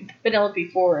Penelope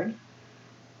Ford.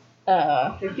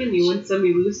 Again, you win some,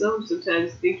 you lose some.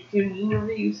 Sometimes they do an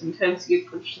interview, sometimes you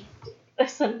get punched in the dick.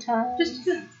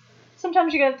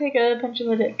 Sometimes you gotta take a punch in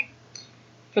the dick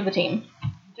for the team.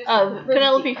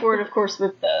 Penelope Ford, of course,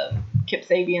 with Kip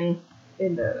Sabian.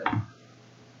 And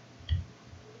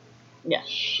yeah.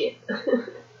 Shit.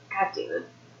 God damn it.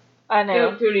 I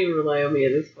know. Don't even rely on me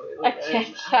at this point. I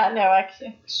can't. I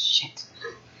can't. Shit.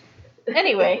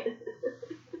 Anyway,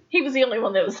 he was the only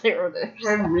one that was there with it.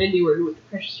 I'm Randy working with the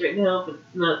Precious right now, but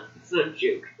it's not a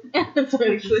joke. It's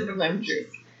actually no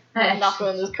joke. I'm not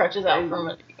going to just crutches out from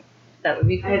it. That would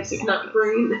be I have snot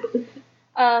brain.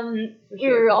 We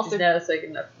were also now so I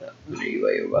can knock under you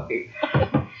while you're walking.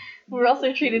 we were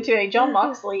also treated to a John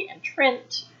Moxley and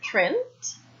Trent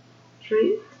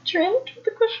with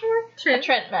the question mark? A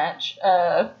Trent match.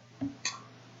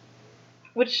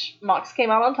 Which Mox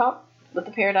came out on top with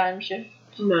the paradigm shift.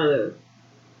 Not a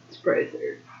surprise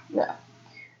there. No.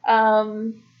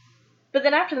 But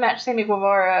then after the match, Sammy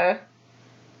Guevara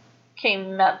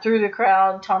came out through the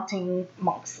crowd taunting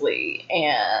Moxley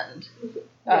and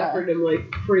offered him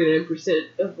like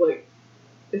 49% of like,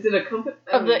 is it a company?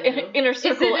 Of the Inner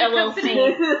Circle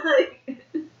LLC.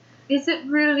 Is it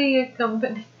really a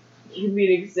company? You'd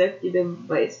be an executive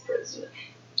vice president.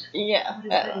 Yeah.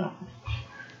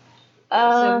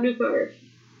 New car.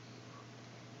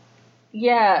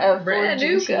 Yeah, a brand Ford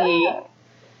new GT. car.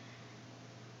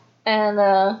 And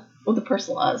with a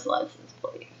personalized license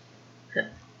plate.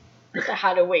 With a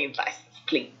hideaway license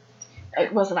plate.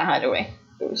 It wasn't a hideaway.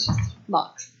 It was just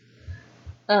Mox.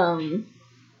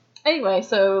 Anyway,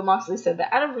 so Moxley said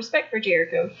that out of respect for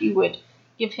Jericho, he would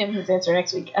give him his answer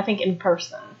next week, I think in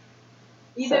person.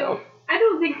 You know, I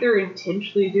don't think they're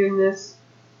intentionally doing this,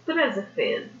 but as a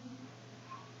fan,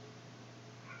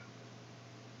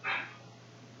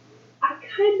 I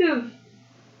kind of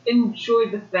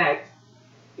enjoy the fact,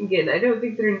 again, I don't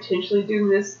think they're intentionally doing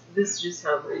this, this is just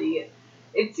how I'm reading it.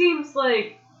 It seems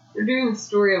like they're doing the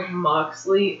story of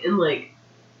Moxley and, like,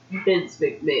 Vince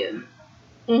McMahon.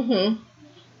 Mm-hmm.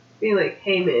 Being like,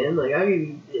 hey man, like, I'll give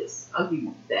you this, I'll give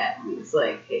you that. And it's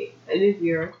like, hey, I know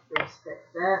you're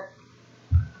respect that,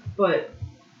 but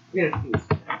you're gonna have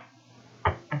to do this.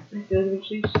 I feel like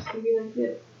eventually it's just gonna be like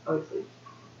this. Obviously.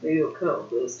 Maybe it'll come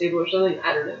up with a stable or something,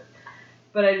 I don't know.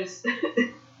 But I just,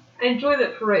 I enjoy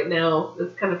that for right now.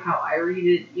 That's kind of how I read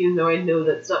it, even though I know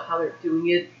that's not how they're doing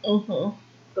it. Mm-hmm.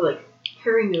 But like,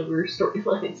 carrying over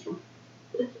storylines from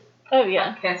Oh,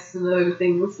 yeah. podcasts and other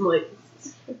things, I'm like,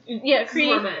 Yeah,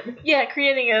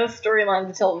 creating a storyline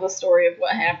to tell the story of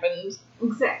what happened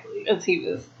exactly. as he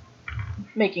was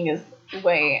making his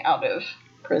way out of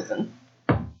prison.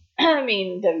 I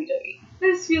mean, WWE.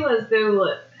 I just feel as though,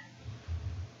 like,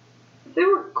 they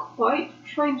weren't quite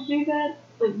trying to do that.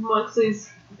 Like, Moxley's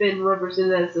been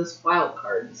represented as this wild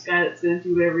card, this guy that's gonna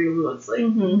do whatever he wants, like,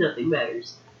 nothing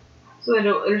matters. So I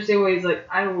don't understand why he's like,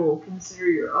 I will consider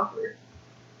your offer.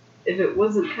 If it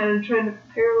wasn't kind of trying to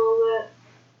parallel that.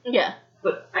 Yeah.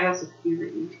 But I also think you're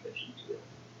reading too much into it.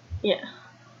 Yeah.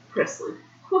 Wrestling.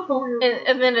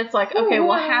 And then it's like, okay,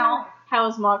 well, how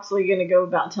is Moxley gonna go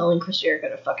about telling Chris Jericho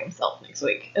to fuck himself next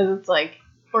week? And it's like,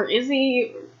 or is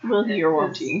he? Will he or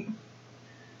won't he?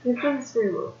 It comes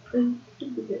very well.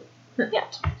 Yeah.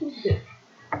 Good.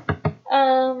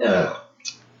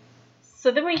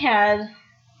 So then we had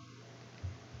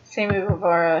Sammy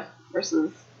Guevara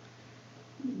versus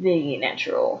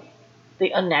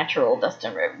the unnatural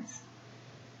Dustin Rhodes.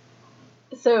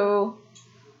 So,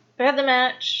 we had the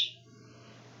match.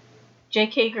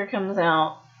 Jake Hager comes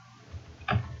out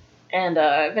and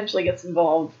eventually gets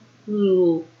involved.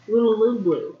 Little low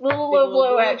blow. Little low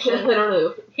blow I action. don't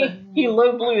know. He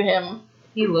low blew him.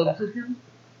 He low blew him?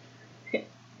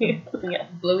 Yeah.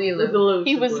 Blowy With the low. low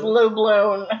He was blow. low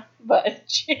blown by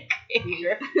Jake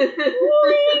Hager.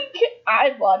 Like,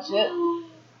 I'd watch it.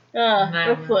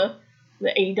 That's the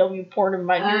AEW porn of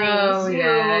my Oh, dreams. yeah,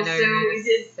 I know So what you're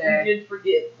we gonna did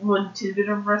forget one tidbit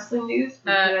of wrestling news.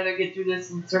 We can either get through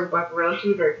this and circle back around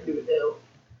to it, or I can do it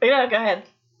now. Yeah, go ahead.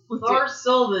 Let's do it. Lars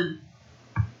Sullivan.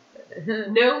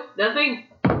 No, nothing.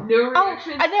 No Oh,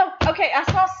 reaction. I know. Okay, I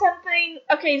saw something.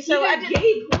 Okay, so I he did. did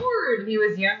gay porn. When he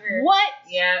was younger. What?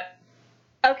 Yeah.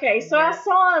 Okay, so I Yeah.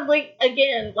 saw like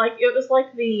again, like it was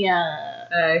like the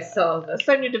I saw this.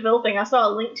 Sonya Deville thing. I saw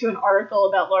a link to an article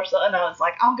about Larsa, and I was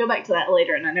like, I'll go back to that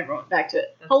later, and I never went back to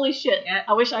it. Holy shit! Yeah.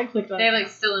 I wish I clicked on They it. have like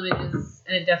still images,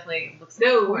 and it definitely looks like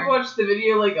No, we porn. watched the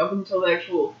video like up until the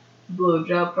actual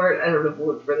blowjob part. I don't know if we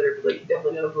went further, but like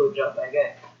definitely not a blowjob that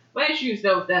guy. My issue is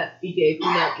not with that. Be gay, be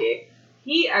not gay.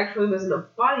 He actually was in a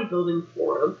bodybuilding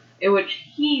forum in which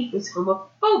he was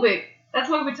homophobic. That's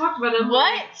why we talked about him.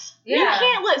 What? You Yeah.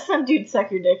 can't let some dude suck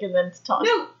your dick and then toss.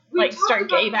 No, we Like, talked start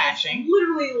about gay this bashing.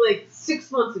 literally like 6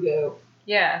 months ago.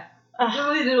 Yeah. Ugh.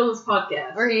 Literally did on this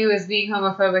podcast. Where he was being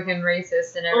homophobic and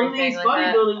racist and On everything these like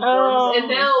that. bodybuilding forums, Oh. and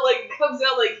now like it comes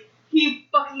out like he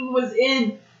fucking was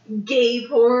in gay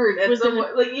porn at Was some it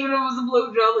point. Like even if it was a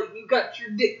blowjob, like you got your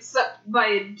dick sucked by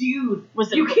a dude.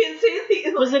 Was it? You can't say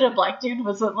anything. Was it a black dude?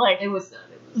 Was it like? It was not.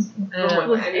 It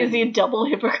was. Is he a double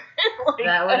hypocrite? Like,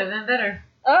 That would have been better.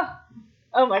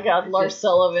 Oh my God, Lars I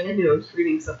Sullivan. knew I was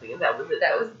reading something, and that was it.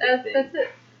 That was a big thing. that's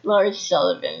it. Lars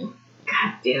Sullivan.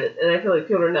 God damn it! And I feel like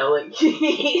people are now like,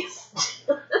 he's.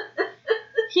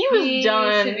 He was He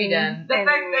done. should be done. The fact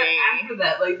that anyway. after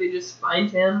that, like, they just find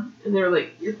him, and they were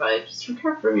like, you're fine, just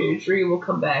recover from your injury, we'll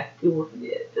come back, and we'll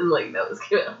forget. And, like, that was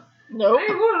kind of... Nope.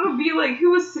 I wanted to be like,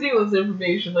 who was sitting on this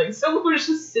information? Like, someone was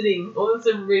just sitting on this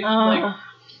information, like...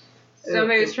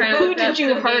 Somebody was trying to Who look did up you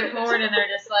some gay hurt? porn and they're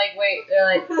just like, wait, they're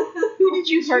like, Who did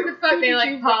you who hurt? the fuck? Who They did like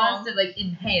you paused wrong? and like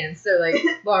enhanced. So like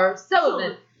Lars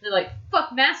Sullivan. They're like, fuck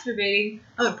masturbating.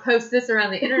 I'm gonna post this around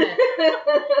the internet.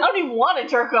 I don't even want to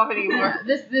jerk off anymore.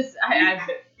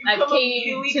 I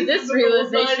came to this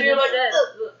realization instead.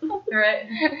 Right?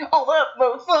 All up,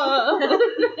 mofo.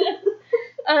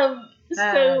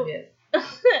 So Yes.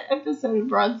 episode of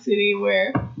Broad City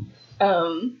where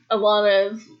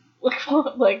Alana is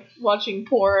like watching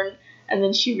porn, and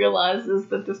then she realizes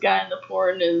that this guy in the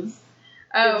porn is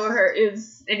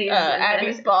is and he's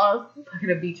Abby's boss. fucking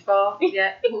a beach ball.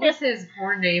 Yeah. What was his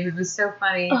porn name? It was so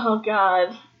funny. Oh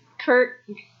God, Kurt.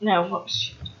 No,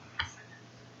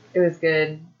 It was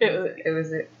good. It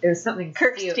It was something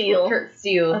Kirk Steele. Kirk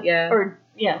Steele. Yeah. or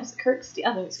yeah, was it Kurt Steele?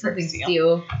 I think it was Kurt Something Steele.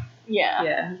 Steele. Yeah.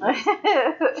 Yeah.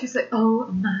 She's like, oh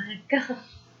my god.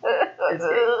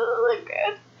 Oh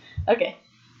God. Okay,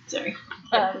 sorry.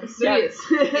 Serious.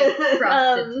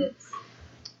 Frosted tips.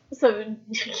 So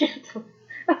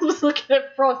I was looking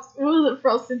at Frost. What was it?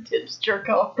 Frosted Tips jerk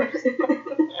off. Frosted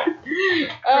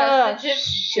Tips.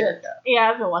 Shit.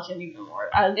 Yeah, I've been watching even more.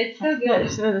 It's so good.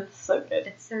 It's so good.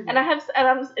 It's so good. And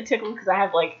I'm tickled because I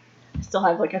still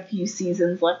have like a few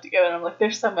seasons left to go, and I'm like,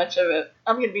 there's so much of it.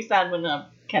 I'm gonna be sad when I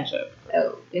catch up.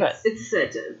 oh, But It's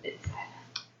a sad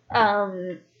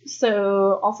time.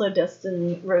 so also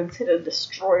Dustin Rhodes hit a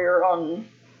destroyer on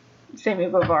Sammy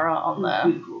Guevara on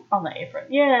the apron.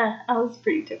 Yeah, I was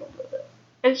pretty tickled with it.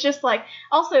 It's just like,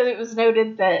 also it was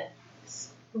noted that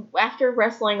after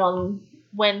wrestling on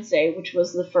Wednesday, which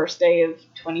was the first day of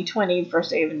 2020, the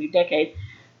first day of a new decade,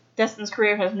 Dustin's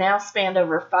career has now spanned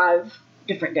over 5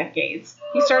 different decades.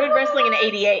 He started wrestling in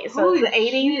 '88, so it's the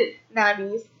 '80s,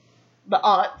 '90s, the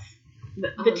aughts,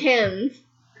 the tens,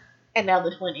 and now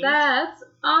the 20s. That's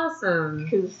awesome.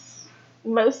 Because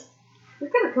most We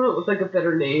gotta come up with like a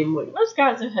better name. Like,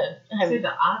 guys have say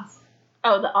the odds.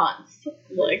 the aunts.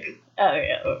 Like, oh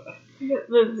yeah.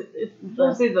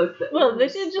 Don't say the. Well,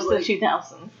 this is just like, the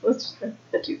 2000s. Let's just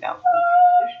the 2000s.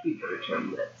 There should be a better term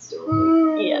than that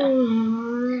still.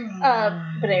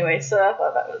 Yeah. But anyway, so I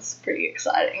thought that was pretty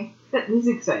exciting. That is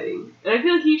exciting, and I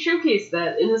feel like he showcased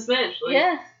that in this match. Like,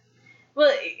 Yeah.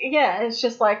 Well, yeah, it's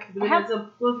just like I mean, it's a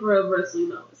plethora of wrestling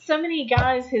knowledge. so many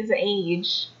guys his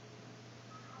age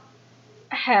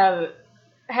have.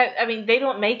 I mean, they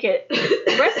don't make it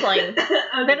wrestling.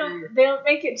 They don't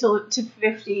make it to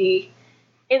 50,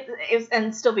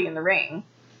 and still be in the ring,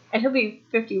 and he'll be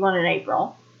 51 in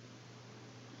April.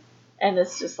 And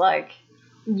it's just like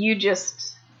you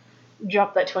just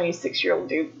drop that 26-year-old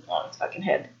dude on his fucking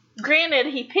head. Granted,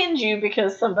 he pinned you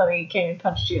because somebody came and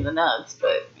punched you in the nuts,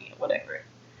 but whatever.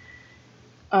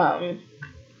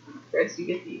 First, you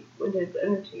get the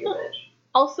Undertaker match.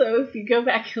 Also, if you go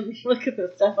back and look at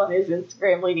the stuff on his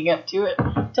Instagram leading up to it,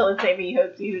 telling Sammy he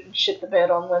hopes he didn't shit the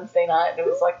bed on Wednesday night, and it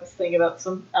was like this thing about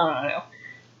some, I don't know,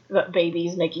 about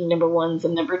babies making number ones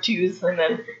and number twos, and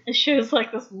then it shows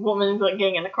like this woman like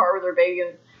getting in a car with her baby,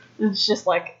 and it's just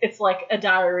like, it's like a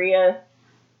diarrhea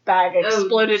bag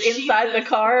exploded inside the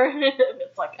car, and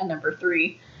it's like a number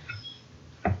 3.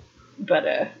 But,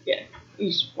 yeah,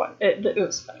 it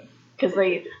was funny. Because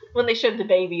when they showed the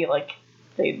baby, like,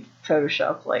 they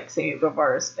photoshopped, like, Sammy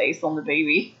Guevara's face on the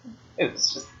baby. It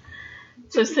was just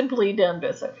so simply done,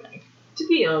 but so funny. To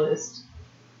be honest,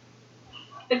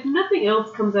 if nothing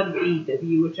else comes out of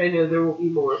AEW, which I know there will be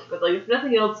more, but, like, if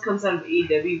nothing else comes out of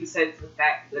AEW besides the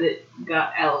fact that it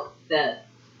got out that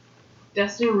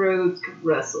Dustin Rhodes could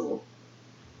wrestle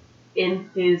in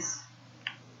his,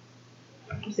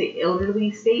 I say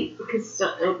elderly state, because it's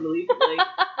not elderly, but, like,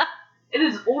 in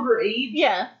his older age.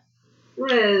 Yeah.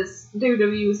 Whereas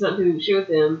WWE was not doing the show with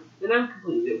him, then I'm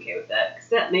completely okay with that, because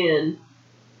that man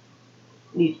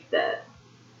needed that.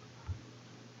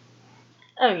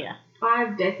 Oh, yeah.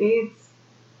 5 decades?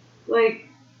 Like,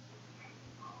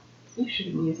 you should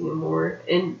have been using it more.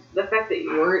 And the fact that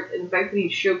you weren't, and the fact that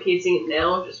he's showcasing it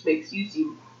now just makes you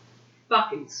seem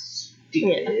fucking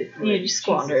stupid. Yeah, you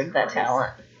squandered that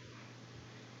talent.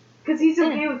 Because he's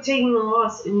okay with taking a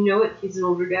loss, and you know what? He's an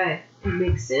older guy. It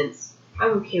makes sense.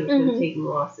 I'm okay with him taking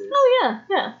losses. Oh, yeah,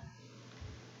 yeah.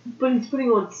 But he's putting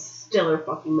on stellar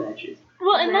fucking matches.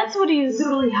 Well, and that's what he's...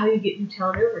 literally how you get new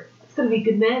talent over. It's gonna be a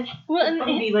good match. Well, it's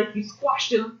gonna be like you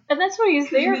squashed him. And that's what he's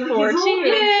there for, too.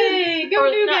 Yay! Go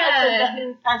new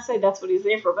guy! I'd say that's what he's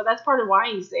there for, but that's part of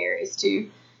why he's there, is to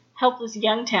help this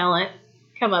young talent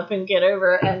come up and get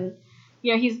over. And,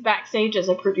 you know, he's backstage as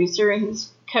a producer, and he's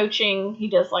coaching. He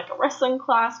does, like, a wrestling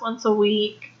class once a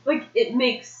week. Like, it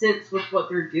makes sense with what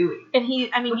they're doing. And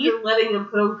you're letting him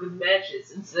put on good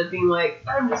matches instead of being like,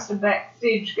 I'm just a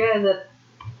backstage guy that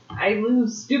I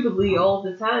lose stupidly all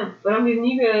the time, but I'm giving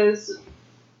you guys.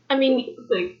 I mean,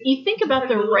 like, you think about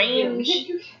the range.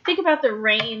 Think about the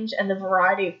range and the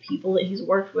variety of people that he's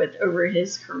worked with over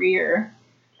his career.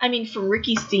 I mean, from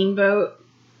Ricky Steamboat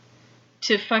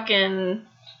to fucking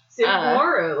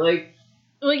Samara, like.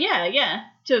 Well, yeah,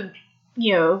 to,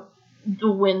 you know, the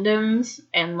Wyndhams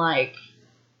and like,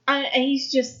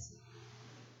 he's just.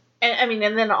 And, I mean,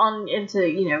 and then on into,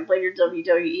 you know, later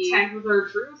WWE. Tag with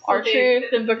R-Truth. R-Truth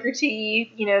and Booker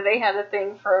T, you know, they had a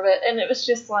thing for a bit. And it was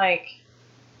just like,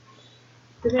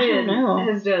 the man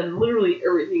has done literally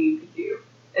everything you could do.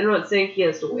 And I'm not saying he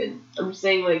has to win. I'm just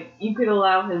saying, like, you could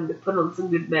allow him to put on some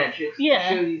good matches to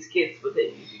show these kids what they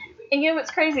need to do. And you know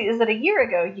what's crazy is that a year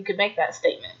ago, you could make that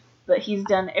statement. That he's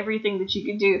done everything that you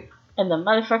could do. And the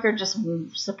motherfucker just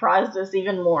surprised us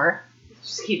even more. It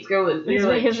just keeps going.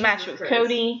 His match with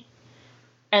Cody.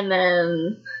 And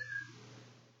then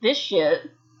this shit,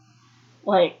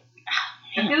 like,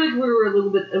 I feel like we were a little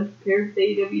bit unprepared for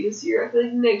AEW this year. I feel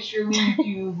like next year we need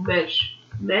to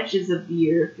matches of the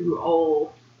year through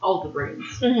all the brands.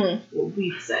 Mm-hmm. Well,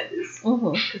 we decided this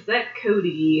because that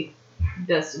Cody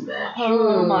Dustin match.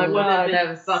 Oh my god, that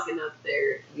was fucking up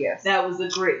there. Yes, that was a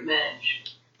great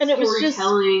match. And it was just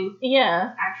storytelling,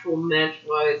 actual match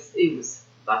wise, it was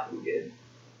fucking good.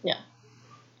 Yeah,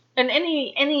 and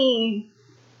any.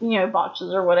 You know,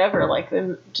 botches or whatever, like,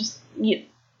 them just, in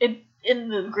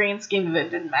the grand scheme of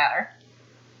it, didn't matter.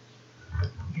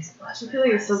 I feel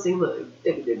like it's something that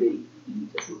WWE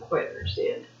doesn't quite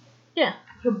understand. Yeah.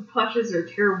 The botches are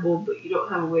terrible, but you don't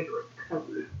have a way to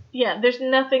recover. Yeah, there's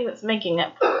nothing that's making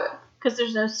up for it, because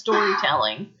there's no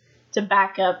storytelling to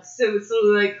back up. So it's sort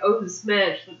of like, oh, this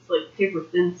match that's, like, paper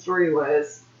thin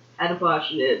story-wise had a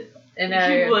botch in it. And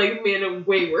you like made it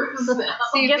way worse now.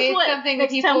 So you guess what? Something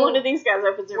Next time one of these guys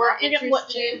opens their mouth, you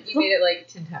made it like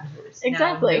 10 times worse.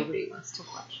 Exactly. Now nobody wants to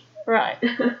watch. Right.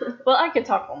 Well, I could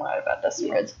talk all night about Dustin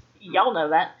Rhodes. Y'all know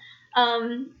that.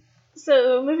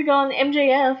 So moving on,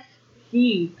 MJF.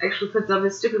 He actually puts up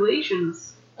his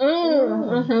stipulations.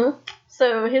 Mm-hmm.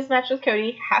 So his match with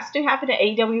Cody has to happen at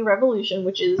AEW Revolution,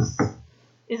 which is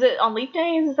it on Leap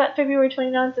Day? Is that February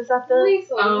 29th? Is that the...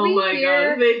 Oh my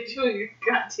god, they doing a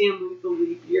goddamn lethal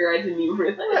leap year. I didn't even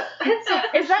realize.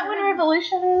 Is that when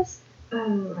Revolution is? I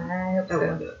hope so.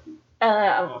 I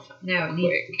don't know if no, it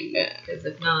needs to be, because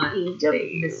if not,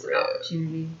 they miss an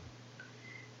opportunity.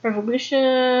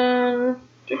 Revolution...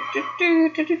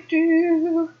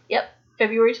 Yep,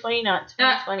 February 29th,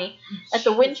 2020, at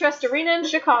the Wintrust Arena in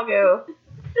Chicago.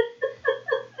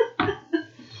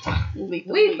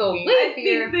 lethal Lethal leap leap. I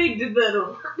think they did that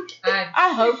on purpose.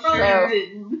 I hope They probably so.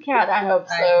 didn't. God, I hope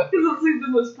so. Because it's like the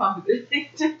most popular thing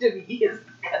WWE is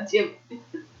goddamn.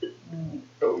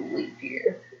 Lethal leap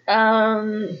year.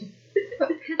 Oh,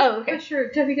 okay. Sure,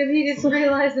 WWE didn't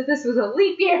realize that this was a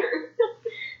leap year.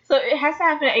 So it has to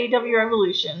happen at AEW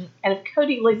Revolution, and if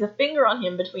Cody lays a finger on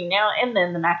him between now and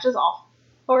then, the match is off.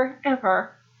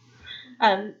 Forever.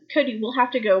 Cody will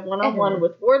have to go one-on-one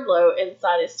with Wardlow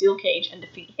inside a steel cage and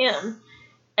defeat him.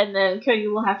 And then Cody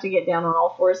will have to get down on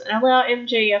all fours and allow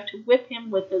MJF to whip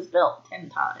him with his belt 10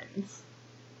 times.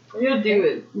 You'll do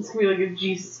it. It's gonna be like a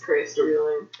Jesus Christ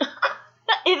storyline.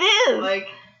 It is! Like,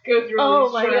 go through all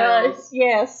these my trials. gosh,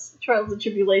 yes. Trials and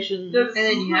tribulations. That's And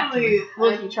then you have to really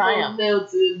Look, you triumph. Now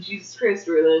it's a Jesus Christ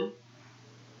storyline.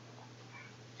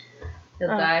 He'll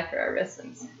die for our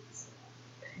wrestling fans.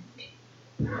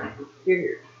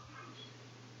 Here.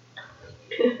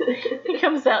 He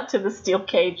comes out to the steel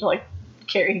cage, like,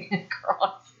 carrying a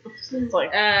cross. It's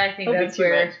like, I think That'd be that's too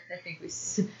where much. I think we.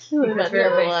 that's where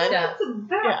where we line. stop. That's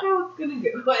about Yeah. how it's gonna go.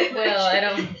 Well, I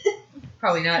don't.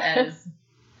 Probably not as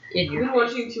in I've your been face.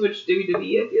 watching too much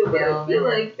WWE, I feel, but No, I feel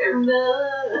man. like they're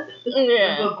not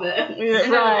Yeah. above that. Yeah, I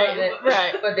love right, it,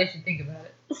 right. But they should think about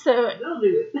it. So, They'll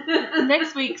do it.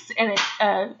 next week's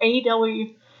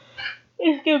AEW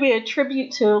is going to be a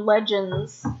tribute to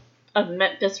legends of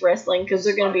Memphis wrestling because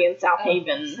they're going to be in South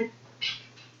Haven,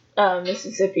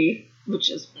 Mississippi, which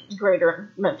is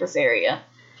greater Memphis area.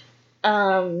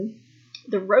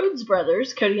 The Rhodes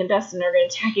brothers, Cody and Dustin, are going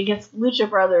to attack against Lucha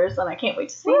Brothers, and I can't wait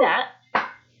to see that.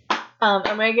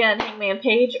 Omega and Hangman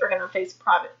Page are going to face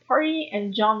Private Party,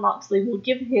 and Jon Moxley will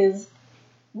give his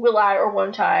will I or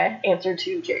won't I answer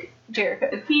to Jericho.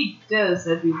 If he does,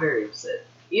 I'd be very upset.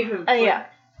 Even if it's Yeah.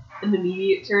 an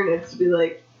immediate turn, I'd just be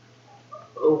like,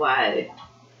 oh, why?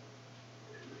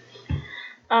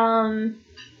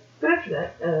 But after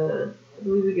that, I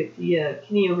believe we get the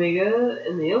Kenny Omega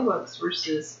and the Young Bucks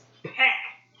versus Pac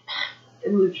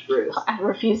and Lucha Bros. I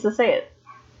refuse to say it.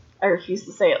 I refuse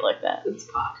to say it like that. It's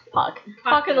Pac.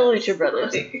 Pac and the Lucha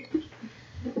Brothers.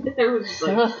 Everyone's just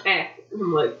like, Pac.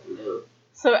 I'm like, no.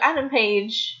 So Adam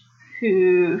Page,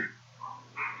 who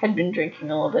had been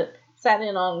drinking a little bit, sat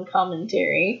in on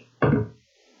commentary.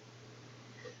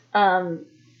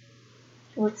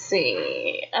 Let's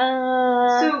see.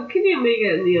 So Kenny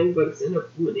Omega and the Young Bucks end up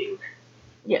winning.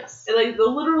 Yes. And like the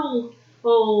literal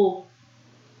whole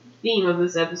theme of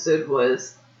this episode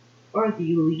was, are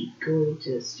the Elite going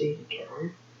to stay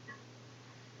together?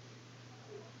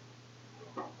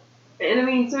 And I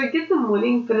mean, so I get them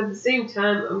winning, but at the same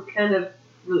time, I'm kind of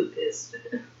really pissed.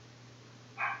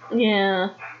 Yeah.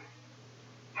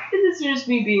 And this is just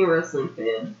me being a wrestling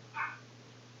fan.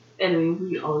 And I mean,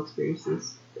 we all experience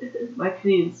this. My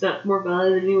opinion's not more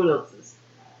valid than anyone else's.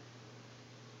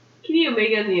 Kenny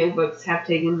Omega and the Young Bucks have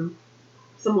taken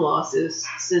some losses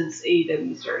since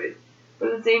AEW started. But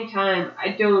at the same time,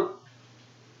 I feel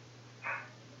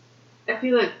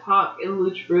like Pac and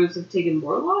Lucha Bros have taken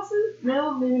more losses?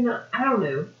 No, maybe not. I don't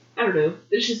know.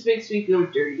 It just makes me feel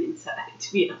dirty inside,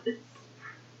 to be honest.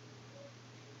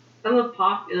 I love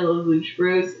Pac and I love Lucha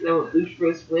Bros, and I want Lucha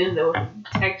Bros to win, and I want them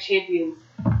to tag champions.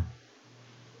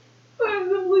 But if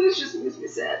them lose just makes me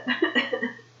sad.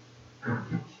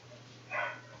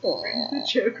 The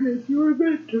checkers you're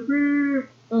meant to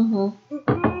be. Mm-hmm.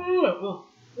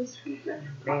 That's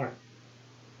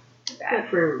bad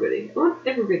for everybody. I want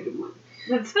everybody to win.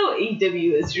 That's how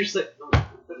AEW is. You're just like, oh,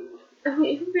 everybody win. I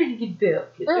mean, everybody get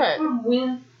built. Can Right. everyone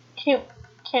win? Can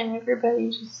everybody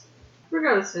just...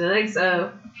 Regardless, tonight,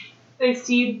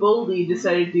 NXT boldly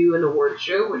decided to do an award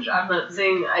show, which I'm not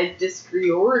saying I disagree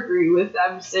or agree with.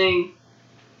 I'm just saying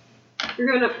you're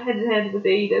going up head to head with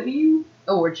AEW.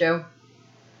 Award show.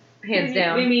 Hands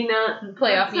down. Maybe not.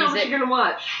 Playoff That's not what music. you're gonna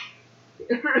watch.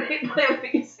 Right? Playoff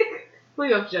music.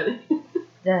 Playoff Johnny.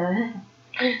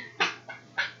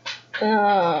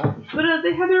 But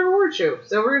they had their award show,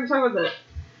 so we're gonna talk about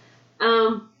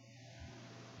that.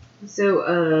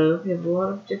 So we have a lot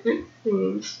of different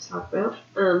things to talk about.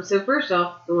 So first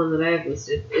off, the one that I have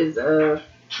listed is as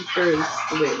far as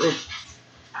the way it went.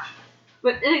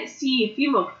 But NXT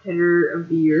Female Competitor of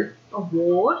the Year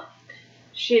award.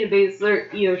 Shayna Baszler,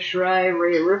 Io Shirai,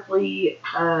 Rhea Ripley,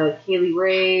 Kaylee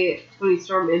Ray, Toni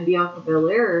Storm, and Bianca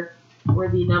Belair were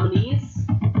the nominees.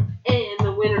 And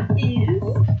the winner is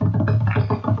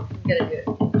Gotta do it.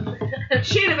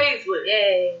 Shayna Baszler.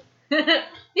 Yay!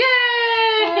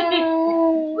 Yay!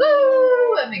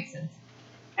 Woo! That makes sense.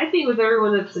 I think with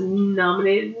everyone that's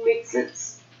nominated, it makes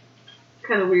sense.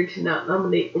 Kind of weird to not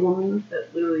nominate the woman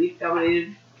that literally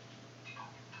dominated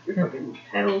your fucking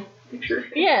title. picture.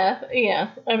 Yeah.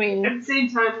 I mean, At the same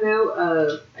time,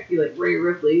 though, I feel like Rhea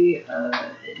Ripley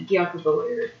and Bianca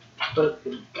Belair both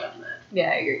could have done that. Yeah,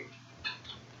 I agree.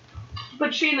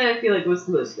 But Shayna, I feel like, was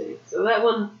the most fitting. So that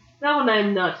one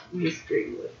I'm not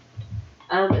disagreeing with.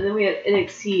 And then we had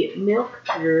NXT Milk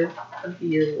Hitter of the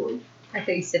Year award. I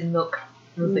thought you said milk.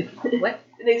 I was like, what?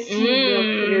 NXT Milk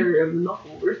Hitter of the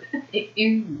Award.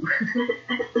 Ew.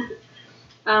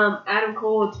 Adam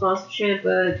Cole and Tommaso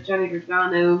Ciampa, Johnny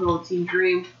Gargano, Velveteen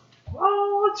Dream,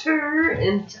 Walter,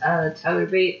 and Tyler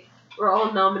Bate were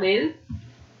all nominated.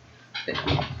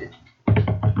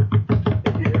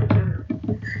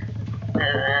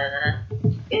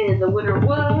 And the winner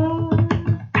was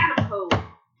Adam Cole.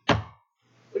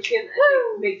 Which again, I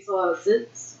think makes a lot of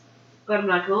sense. But I'm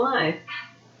not gonna lie.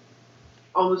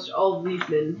 Almost all of these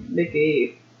men make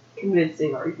a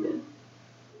convincing argument.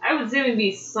 I would say it would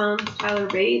be sans Tyler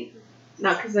Bate.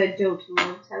 Not because I don't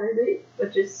love Tyler Bate,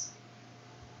 but just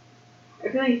I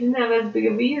feel like he didn't have as big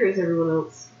of a year as everyone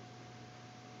else.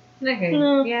 Okay.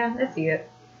 No. Yeah, I see it.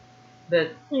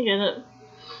 But I get it.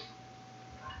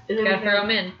 And then gotta throw him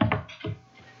in.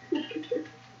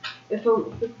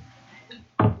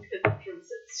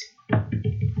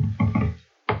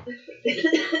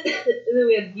 And then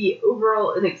we had the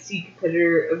overall NXT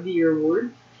Competitor of the Year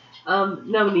award.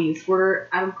 Nominees were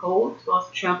Adam Cole,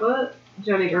 Tommaso Ciampa,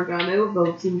 Johnny Gargano,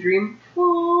 Velveteen Dream,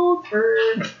 Walter,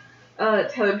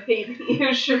 Tyler Bate,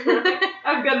 Io Shirai.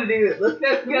 I've got to do it. I've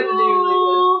got to do it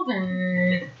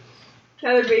like this.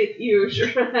 Tyler Bate, Io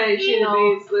Shirai, Shayna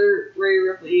Baszler, Rhea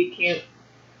Ripley,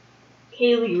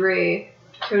 Kaylee Ray,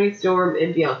 Toni Storm,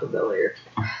 and Bianca Belair.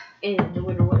 And the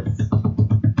winner was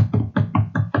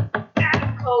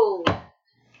Adam Cole.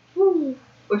 Woo.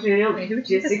 Which I don't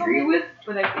disagree with,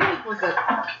 but I feel like was a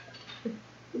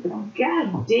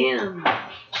goddamn.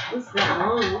 What's that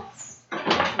long?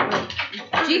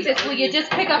 Jesus, will you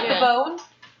just pick up the bone?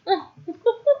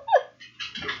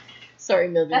 Sorry,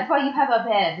 Mildred. That's why you have a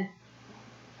bed.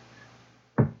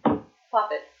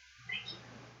 Plop it. Thank you.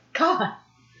 God.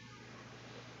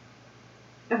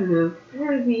 I don't know.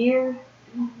 Part of the year.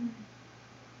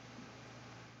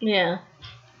 Yeah.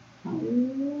 I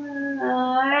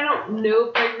don't know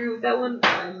if I agree with that one.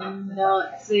 I'm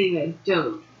not saying I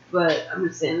don't, but I'm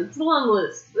just saying it's a long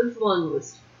list. It's a long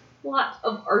list. A lot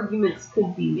of arguments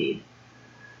could be made.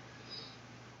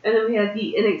 And then we had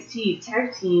the NXT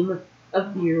Tag Team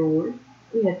of the Year award.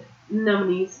 We had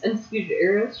nominees Undisputed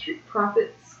Era, Street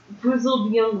Profits,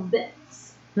 Grizzled Young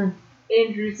Vets,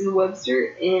 Andrews and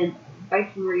Webster, and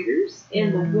Viking Raiders.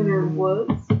 And the winner was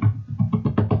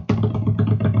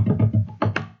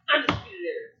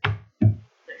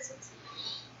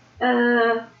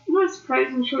no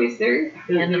surprising choice there.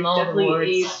 And There's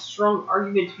definitely a strong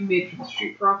argument to be made for the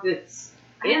Street Profits.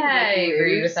 And I the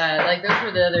agree Raiders. with that. Like those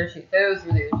were the other two. Those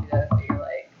were the other two that I feel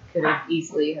like could have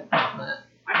easily have done that.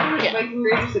 I feel like Viking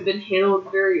Raiders have been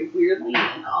handled very weirdly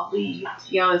and oddly, to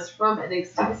be honest, from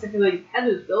NXT. Because I feel like they had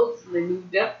those belts and they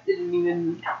moved up, didn't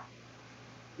even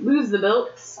lose the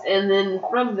belts, and then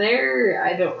from there,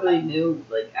 I don't really know.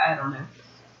 Like, I don't know.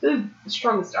 The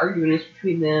strongest argument is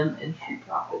between them and Street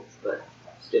Profits, but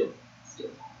still.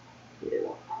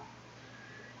 Yeah.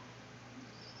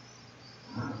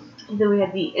 And then we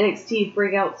had the NXT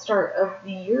Breakout Star of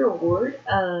the Year award.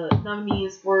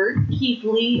 Nominees were Keith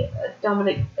Lee,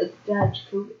 Dominic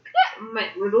Dijakovic,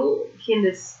 Mike Riddle,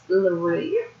 Candice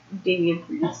LeRae, Damian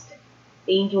Priest,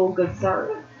 Angel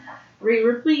Gazzara, Rhea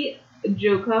Ripley,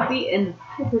 Joe Coffey, and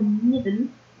Piper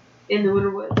Niven. And the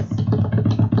winner was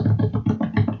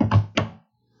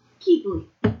Keith Lee.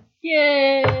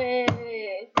 Yay!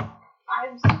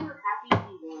 I'm super happy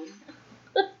he won.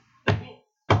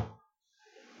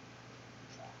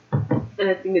 And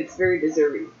I think it's very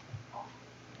deserving.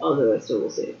 Although I still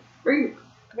will say it. Right?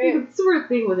 It's the sort of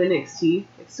thing with NXT.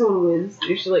 If someone wins,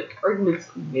 there's like arguments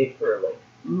can be made for like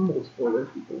multiple other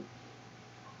people.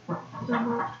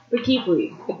 But Keith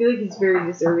Lee, I feel like he's very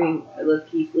deserving. I love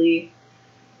Keith Lee.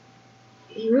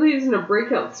 He really isn't a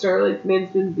breakout star. Like, the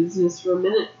man's been in business for a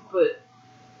minute, but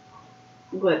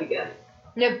I'm glad he got it.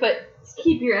 No, but Just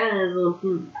keep your eyes on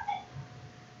him.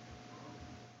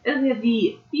 And we have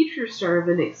the Future Star of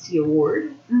NXT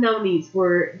award. Nominees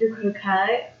were Dakota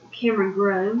Kai, Cameron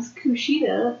Grimes,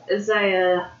 Kushida,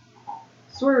 Isaiah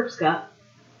Swerve Scott,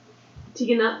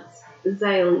 Tegan Knox,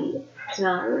 Xia Li,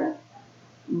 Tanara,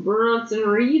 Bronson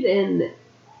Reed, and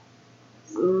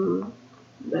Ilja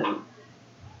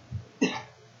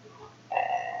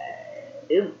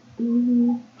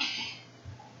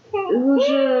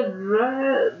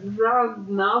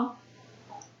Dragunov.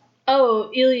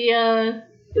 Oh, Ilya.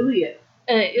 Ilya.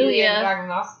 Ilya.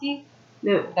 Dragunov.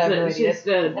 No, I have no it's idea. just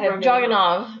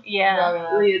Dragunov. Yeah.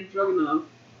 Dragunov. Leah Dragunov.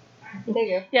 There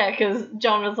you go. Yeah, because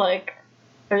John was like,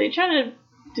 are they trying to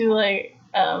do like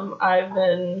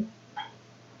Ivan?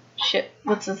 Shit,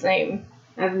 what's his name?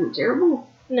 Ivan Terrible?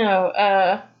 No,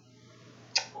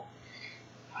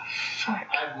 fuck.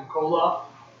 Ivan Koloff.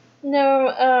 No,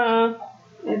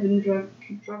 Ivan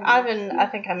Dragunov. Ivan, I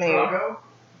think I mean. Drago.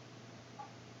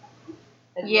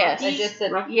 Yes. I just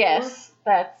said Rocky Yes,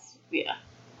 that's, yeah.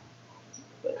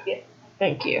 but yeah.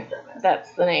 Thank you.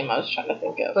 That's the name I was trying to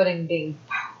think of. Pudding ding.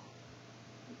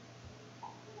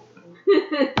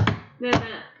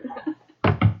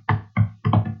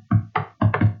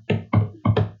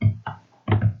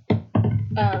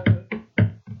 No.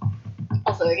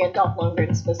 Also, again, Dolph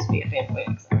Lundgren is supposed to be a fanboy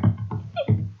exam.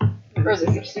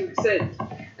 I'm super excited.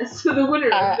 So the winner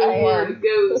of the I award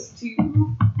goes to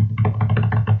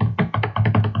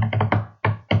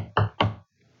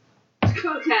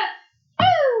Dakota Cat.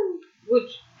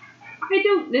 Which I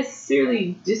don't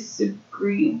necessarily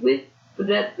disagree with, but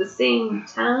at the same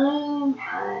time,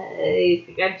 I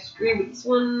think I disagree with this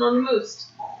one on the most.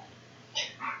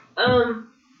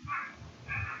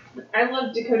 I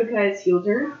love Dakota Kai's heel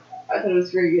turn. I thought it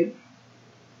was very good.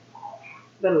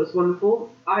 Thought it was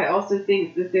wonderful. I also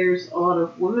think that there's a lot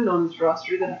of women on this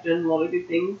roster that have done a lot of good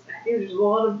things. I think there's a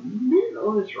lot of men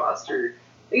on this roster.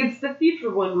 Like, it's the future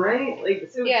one, right? Like,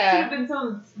 so Yeah. it should have been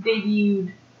someone that's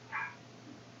debuted.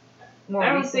 More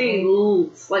I would say recently.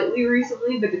 slightly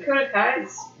recently, but Dakota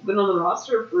Kai's been on the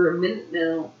roster for a minute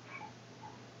now.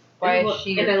 Why and is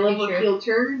she and I your love her future? heel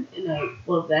turn, and I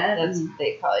love that. That's and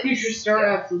they probably future star,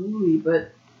 yeah. absolutely,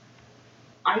 but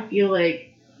I feel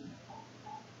like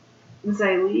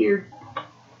Xylee or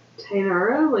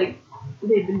Tainara, like,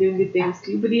 they've been doing good things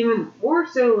too, but even more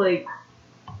so, like,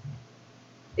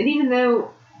 and even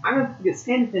though I'm a biggest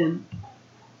fan of him,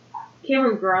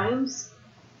 Cameron Grimes,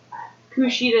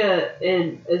 Kushida,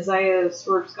 and Isaiah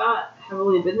Swerve Scott have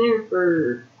only been there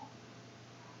for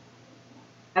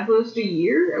at most a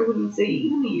year. I wouldn't say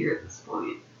even a year at this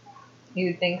point. You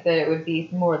would think that it would be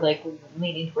more likely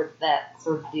leaning towards that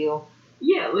sort of deal.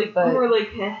 Yeah, like, But- more like,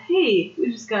 hey, we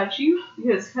just got you,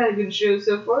 because it's had a good show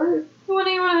so far. What do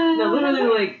you want? No, literally,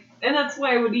 like, and that's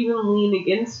why I would even lean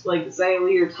against, like,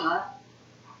 Xylee or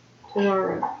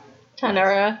Tainara.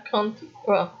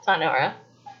 Tainara.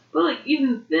 But, like,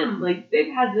 even them, like,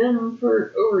 they've had them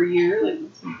for over a year. Like,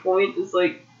 at some point, it's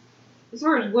like, as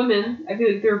far as women, I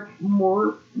feel like they're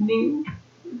more new.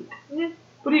 Yeah.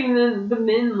 But even then, the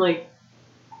men, like,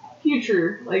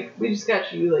 future, like, we just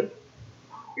got you, like,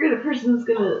 you're the person that's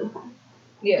gonna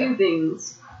Yeah. do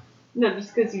things. Not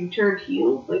just because you turned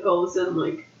heel, like, all of a sudden,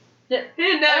 like, Yeah.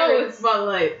 hey, now Oh, you're in the it's-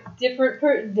 spotlight.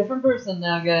 Different person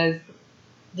now, guys.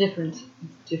 Different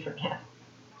now.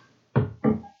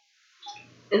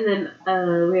 And then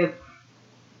we have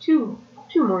two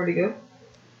more to go.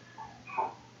 I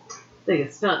think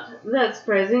it's not that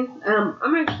surprising.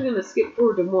 I'm actually going to skip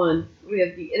forward to one. We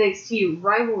have the NXT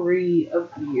Rivalry of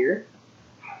the Year.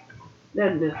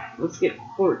 No, let's skip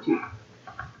forward to.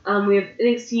 We have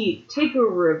NXT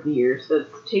Takeover of the Year, so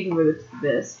that's the Takeover that's the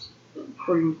best,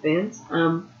 according to fans.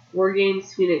 War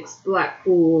Games, Phoenix,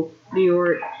 Blackpool, New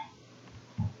York,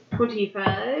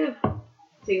 25.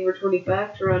 Takeover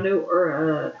 25, Toronto,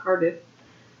 or Cardiff.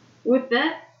 With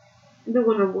that, the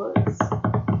winner was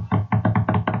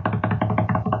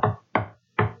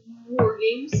War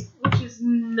Games, which is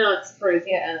not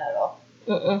surprising at all.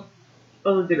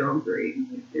 Although they're all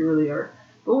great. They really are.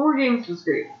 But War Games was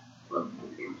great. Love War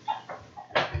Games.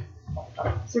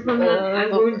 So from that, I'm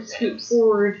going to scoot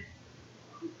forward.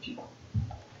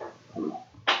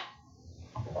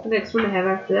 The next one I have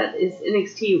after that is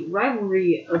NXT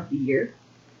Rivalry of the Year.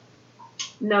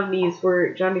 Nominees were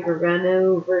Johnny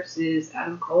Gargano versus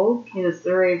Adam Cole, Candice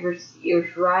LeRae versus Io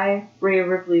Shirai, Rhea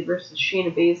Ripley versus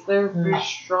Shayna Baszler,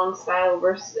 British Strong Style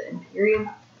versus the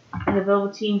Imperium, and the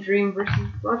Velveteen Dream versus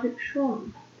Roderick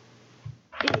Strong.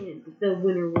 And the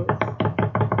winner was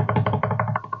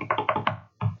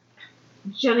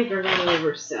Johnny Gargano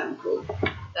versus Adam Cole.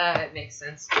 That makes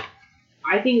sense.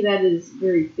 I think that is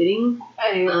very fitting.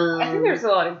 I think there's a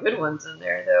lot of good ones in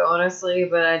there, though, honestly,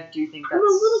 but I do think that's... I'm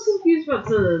a little confused about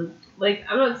some of them. Like,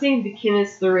 I'm not saying the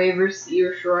Candice LeRae versus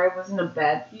Io Shirai wasn't a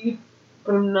bad feud,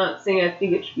 but I'm not saying I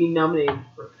think it should be nominated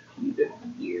for Feud of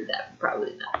the Year. That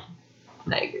probably not.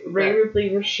 I agree with Rhea that. Ripley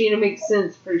versus Shayna makes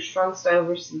sense. Pretty Strong Style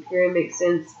versus Imperium makes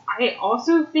sense. I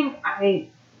also think I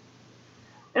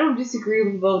don't disagree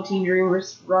with Velveteen Dream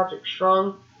versus Roderick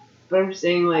Strong, but I'm just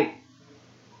saying, like,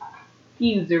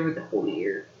 feuds over the whole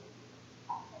year.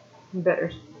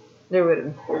 Better. There would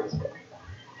have been better.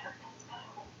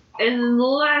 And then the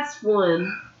last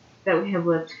one that we have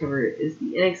left to cover is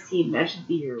the NXT Match of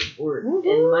the Year award.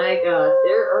 And my god,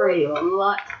 there are a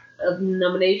lot of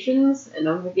nominations, and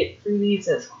I'm gonna get through these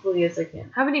as quickly as I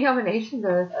can. How many nominations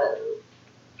are there?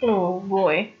 Oh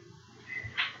boy.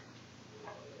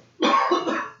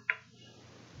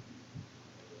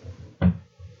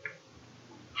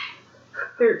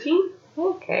 13?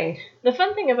 Okay. The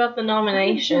fun thing about the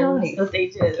nominations that they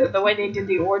did, or the way they did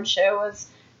the award show, was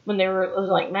when they were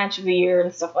like Match of the Year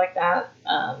and stuff like that.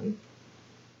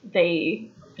 They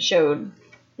showed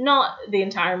not the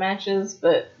entire matches,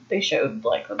 but they showed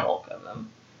like the bulk of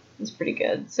them. It was pretty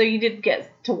good. So you did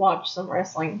get to watch some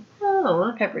wrestling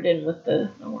peppered in with the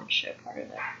award show part of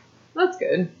it. That's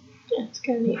good. Yeah, it's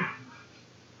kind of neat.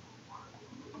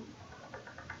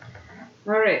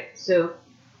 Alright, so.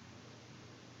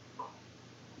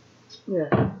 Yeah,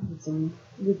 need some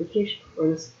lubrication for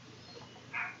this.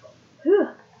 Whew.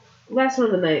 Last one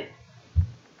of the night.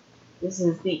 This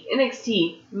is the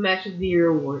NXT Match of the Year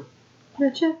award.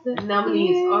 The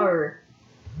nominees are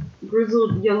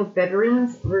Grizzled Young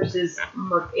Veterans versus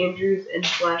Mark Andrews and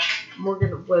Flash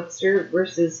Morgan Webster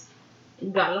versus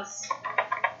Gallus.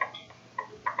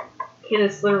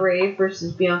 Candice LeRae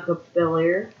versus Bianca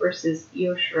Belair versus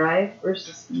Io Shirai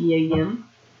versus Mia Yim.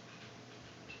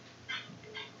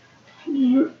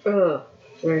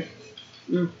 Sorry.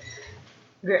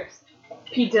 Grips.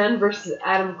 Pete Dunne versus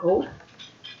Adam Cole.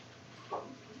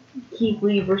 Keith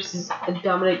Lee versus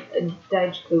Dominic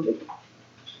Dijakovic.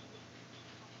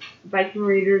 Viking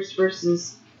Raiders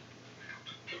versus.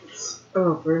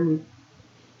 Pardon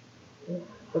me.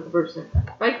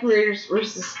 Viking Raiders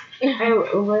versus Kyle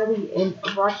O'Reilly and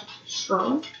Roderick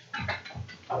Strong.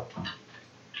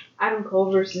 Adam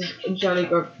Cole versus Johnny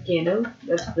Gargano.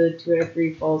 That's the 2 out of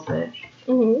 3 falls match.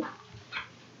 Mm-hmm.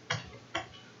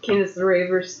 Candice LeRae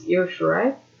versus Io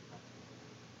Shirai.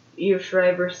 Io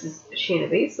Shirai versus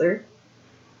Shayna Baszler.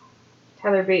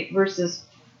 Tyler Bate versus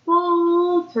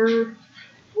Walter.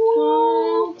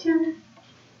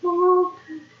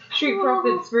 Street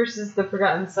Profits versus the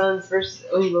Forgotten Sons versus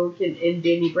Oni Lorcan and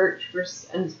Danny Burch versus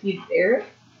Undisputed Era.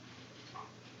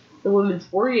 The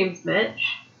Women's War Games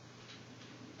match.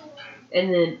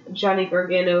 And then Johnny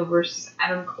Gargano versus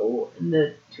Adam Cole in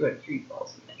the 2 out of 3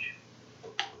 falls match.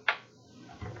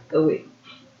 Oh wait.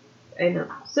 I know.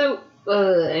 So,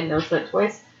 I announced that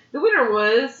twice. The winner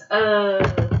was,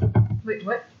 Wait,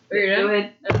 what? Go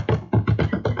ahead.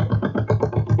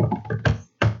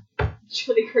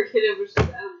 Johnny Gargano versus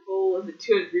Adam Cole in the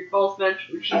 2 out of 3 falls match,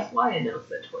 which is why I announced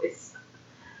that twice.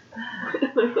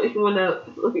 I went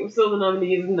out looking for some of the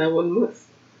nominees, and that one was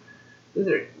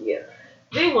there. Yeah.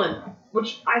 They won,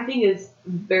 which I think is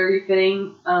very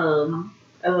fitting.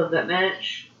 I love that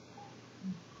match.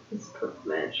 It's a perfect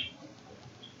match.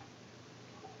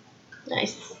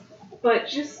 Nice. But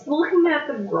just looking at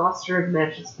the roster of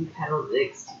matches we've had on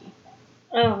NXT,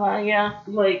 Oh, wow, yeah.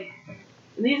 like,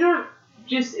 these aren't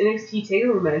just NXT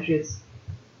TakeOver matches.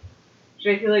 Which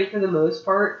I feel like for the most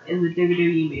part, in the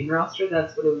WWE main roster,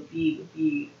 that's what it would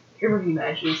be pay-per-view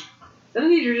matches. Some of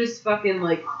these are just fucking,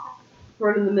 like,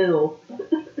 run in the middle.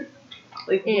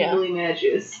 Like, Yeah. weekly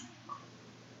matches.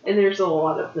 And there's a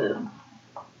lot of them.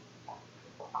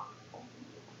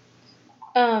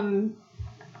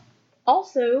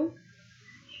 Also,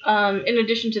 in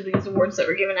addition to these awards that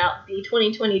were given out, the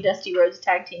 2020 Dusty Rhodes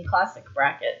Tag Team Classic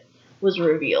bracket was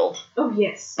revealed. Oh,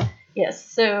 yes. Yes,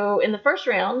 so in the first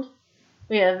round,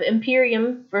 we have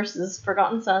Imperium versus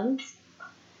Forgotten Sons.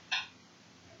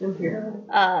 Imperium.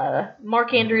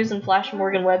 Mark Andrews and Flash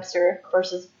Morgan Webster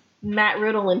versus Matt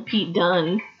Riddle and Pete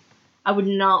Dunne. I would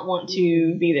not want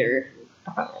to be their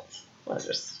opponents. Let's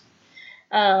just.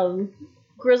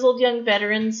 Grizzled Young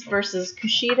Veterans versus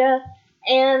Kushida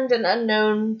and an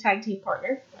unknown tag team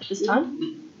partner at this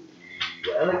time.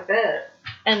 I like that.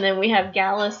 And then we have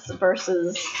Gallus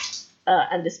versus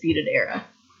Undisputed Era,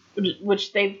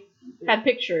 which they've had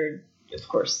pictured, of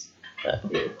course,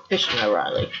 Fish and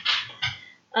O'Reilly.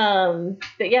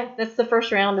 But yeah, that's the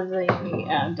first round of the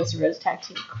Dusty Rhodes Tag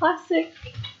Team Classic.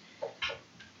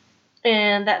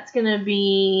 And that's going to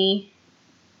be...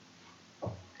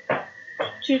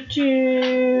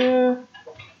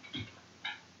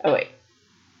 Oh, wait.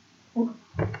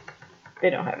 They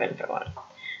don't have info on it.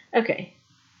 Okay.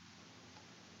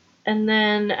 And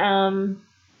then,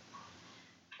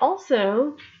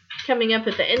 also, coming up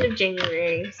at the end of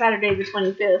January, Saturday the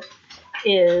 25th,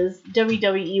 is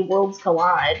WWE Worlds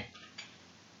Collide.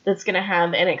 That's going to have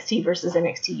NXT versus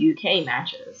NXT UK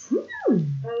matches.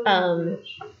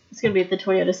 It's going to be at the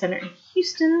Toyota Center in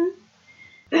Houston.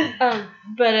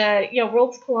 But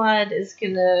Worlds Collide is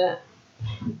going to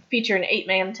feature an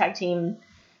 8-man tag team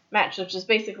match, which is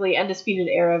basically Undisputed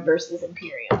Era versus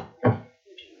Imperium.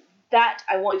 That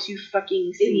I want to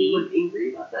fucking see. Anyone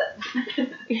angry about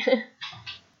that?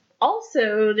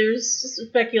 Also, there's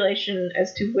speculation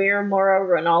as to where Mauro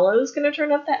Ranallo is going to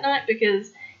turn up that night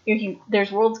because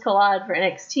there's Worlds Collide for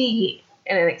NXT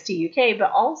and NXT UK,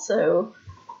 but also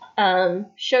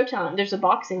Showtime. There's a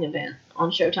boxing event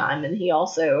on Showtime, and he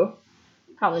also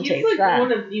commentates He's like that.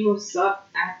 one of the most sought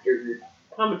after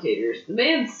commentators. The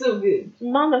man's so good.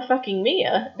 Mama fucking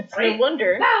Mia. It's Right? no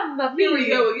wonder. Here we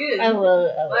go again. I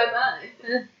love Bye.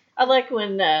 I like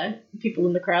when people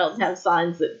in the crowds have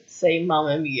signs that say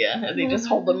Mama Mia and they just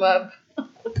hold them up.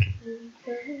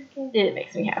 It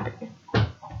makes me happy.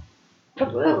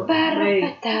 Well,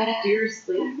 my dearest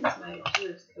lady is my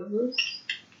dearest co-host.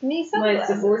 My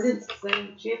subordinate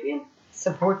society champion.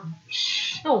 Subordinate.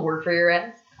 Don't work for your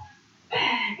ass.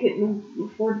 I couldn't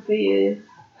afford to pay you.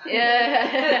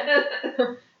 Yeah.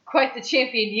 Quite the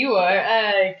champion you are.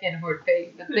 I can't afford to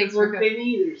pay, but thanks for Couldn't afford to pay me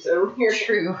either, so You're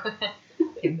true. I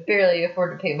can barely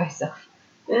afford to pay myself.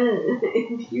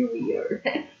 and here we are.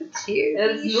 Here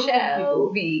As we normal shall people.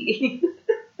 be.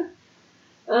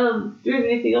 Do we have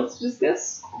anything else to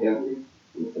discuss? No,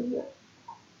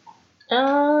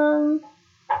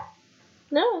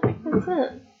 I think that's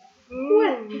it.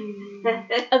 What?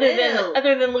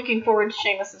 Other than looking forward to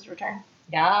Sheamus's return.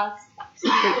 Yes.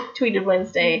 Tweeted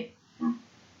Wednesday,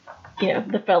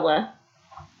 the fella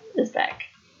is back.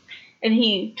 And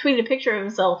he tweeted a picture of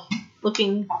himself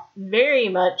looking very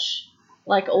much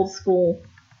like old school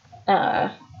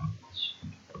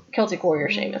Celtic Warrior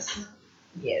Sheamus.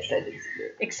 Yes, I did see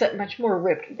it. Except much more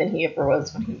ripped than he ever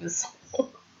was when he was...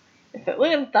 Look at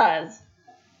them thighs.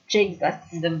 Jesus.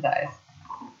 Dim ties.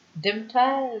 Dim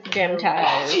ties. Damn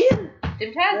ties.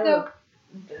 Dim ties, though.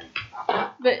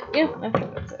 But, yeah, I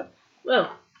think that's it. Well,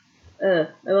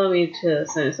 allow me to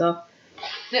sign us off.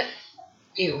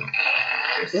 Ew.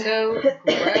 You're so gross.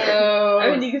 I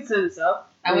mean, you can sign us off.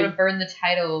 I want to burn the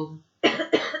title.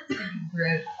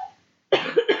 Gross.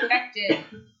 Infected.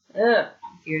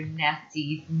 You're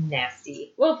nasty,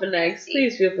 nasty. Well, Fanatics,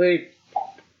 please feel free.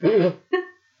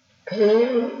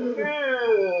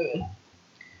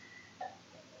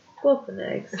 Well,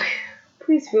 Fanatics,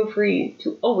 please feel free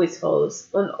to always follow us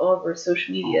on all of our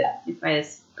social media. You can find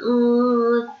us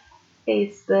on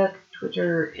Facebook,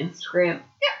 Twitter, Instagram,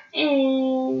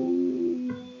 and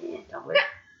Tumblr.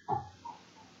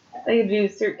 All you can do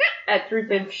is search at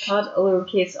 3FansPod, all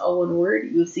lowercase, all one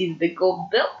word. You'll see the big gold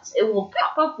belt. It will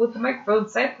pop up with the microphone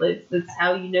side plates. That's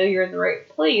how you know you're in the right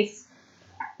place.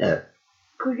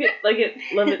 Click it, like it,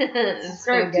 love it,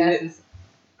 subscribe to it.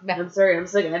 I'm sorry, I'm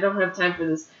sick. I don't have time for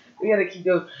this. We gotta keep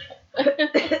going.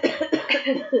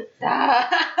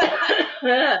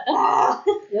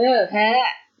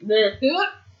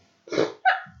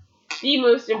 The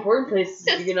most important places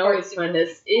you can always find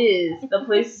us is the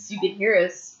places you can hear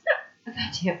us.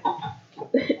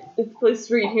 It's places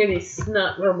where you can hear these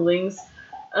snot rumblings.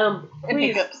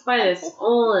 Please find us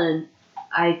on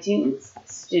iTunes,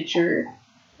 Stitcher,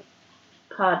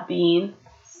 Podbean,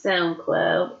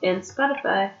 SoundCloud, and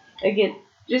Spotify. Again,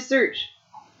 just search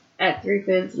at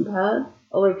 3FansPod,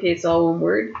 all lowercase, all one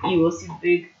word. You will see the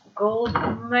big gold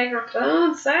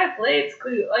microphone side plates.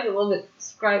 Click it, like it, love it,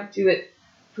 subscribe to it.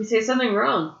 If we say something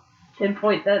wrong,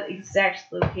 pinpoint that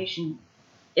exact location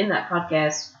in that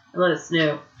podcast and let us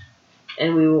know.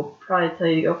 And we will probably tell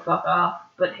you to go fuck off.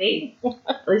 But hey,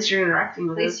 at least you're interacting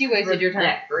with us. At least you wasted your time.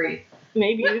 That free.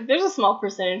 Maybe. There's a small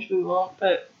percentage we won't,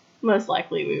 but most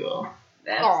likely we will.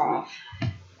 Absolutely.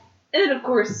 And of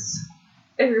course,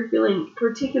 if you're feeling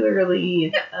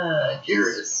particularly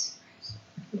generous,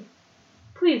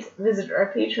 please visit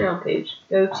our Patreon page.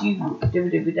 Go to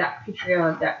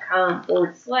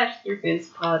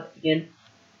www.patreon.com/3fanspod. Again,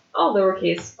 all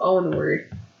lowercase, all one word.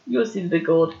 You will see the big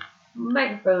gold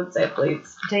microphone side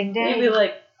plates. Dang, dang. You'll be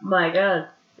like, my god,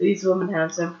 these women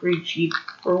have some pretty cheap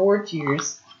reward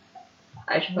tiers.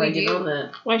 I should probably get on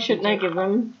that. Why shouldn't I give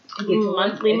them And get some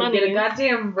monthly money? Get a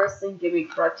goddamn wrestling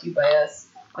gimmick brought to you by us.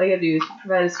 All you gotta do is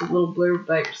provide us with a little blurb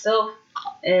by yourself,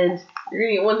 and you're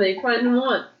gonna get one that you probably didn't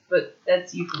want, but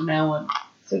that's you from now on.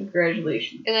 So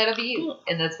congratulations. And that'll be you.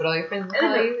 And that's what all your friends will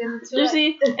call you. And that's There's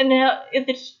what in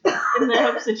the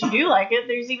hopes that you do like it,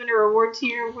 there's even a reward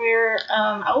tier where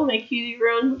I will make you your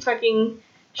own fucking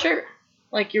shirt,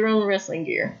 like your own wrestling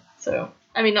gear. So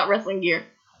I mean, not wrestling gear,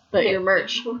 but your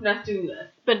merch. We're not doing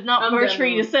that. But not I'm merch done for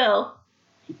you to with sell.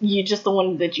 You just the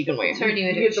one that you can wear. turn you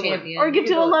into You a get the one. champion. Or give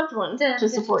to You a know. loved one to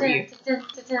support you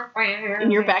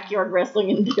in your backyard wrestling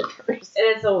endeavors.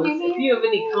 And as always, if you have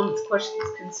any comments, questions,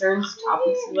 concerns,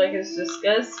 topics you'd like us to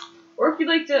discuss, Or if you'd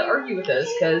like to argue with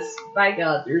us, because, by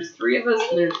God, there's 3 of us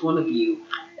and there's 1 of you.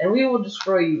 And we will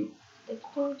destroy you.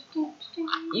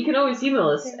 You can always email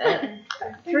us at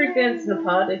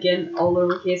 3fansinthepod, again, all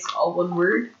lowercase, all one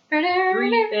word.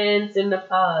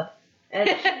 3fansinthepod at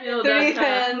gmail.com. 3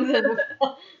 fans in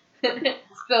the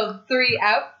spelled 3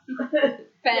 out.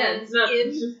 Fans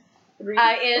in.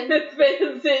 I-N.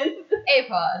 Fans in.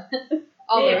 A-pod.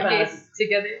 All A-pod. lowercase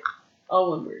together. All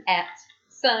one word. At.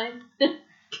 Sign.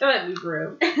 Come at me,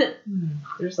 bro.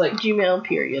 There's like Gmail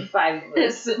period. 5 of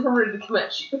us. We're ready to come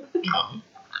at you.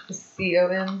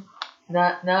 C-O-M.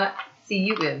 Not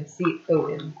C-U-M.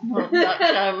 C-O-M.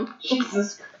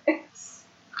 Jesus Christ.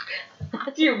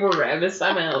 Dear Barabbas,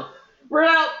 I'm out. We're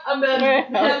out. I'm done.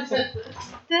 We're out.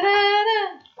 Ta-da!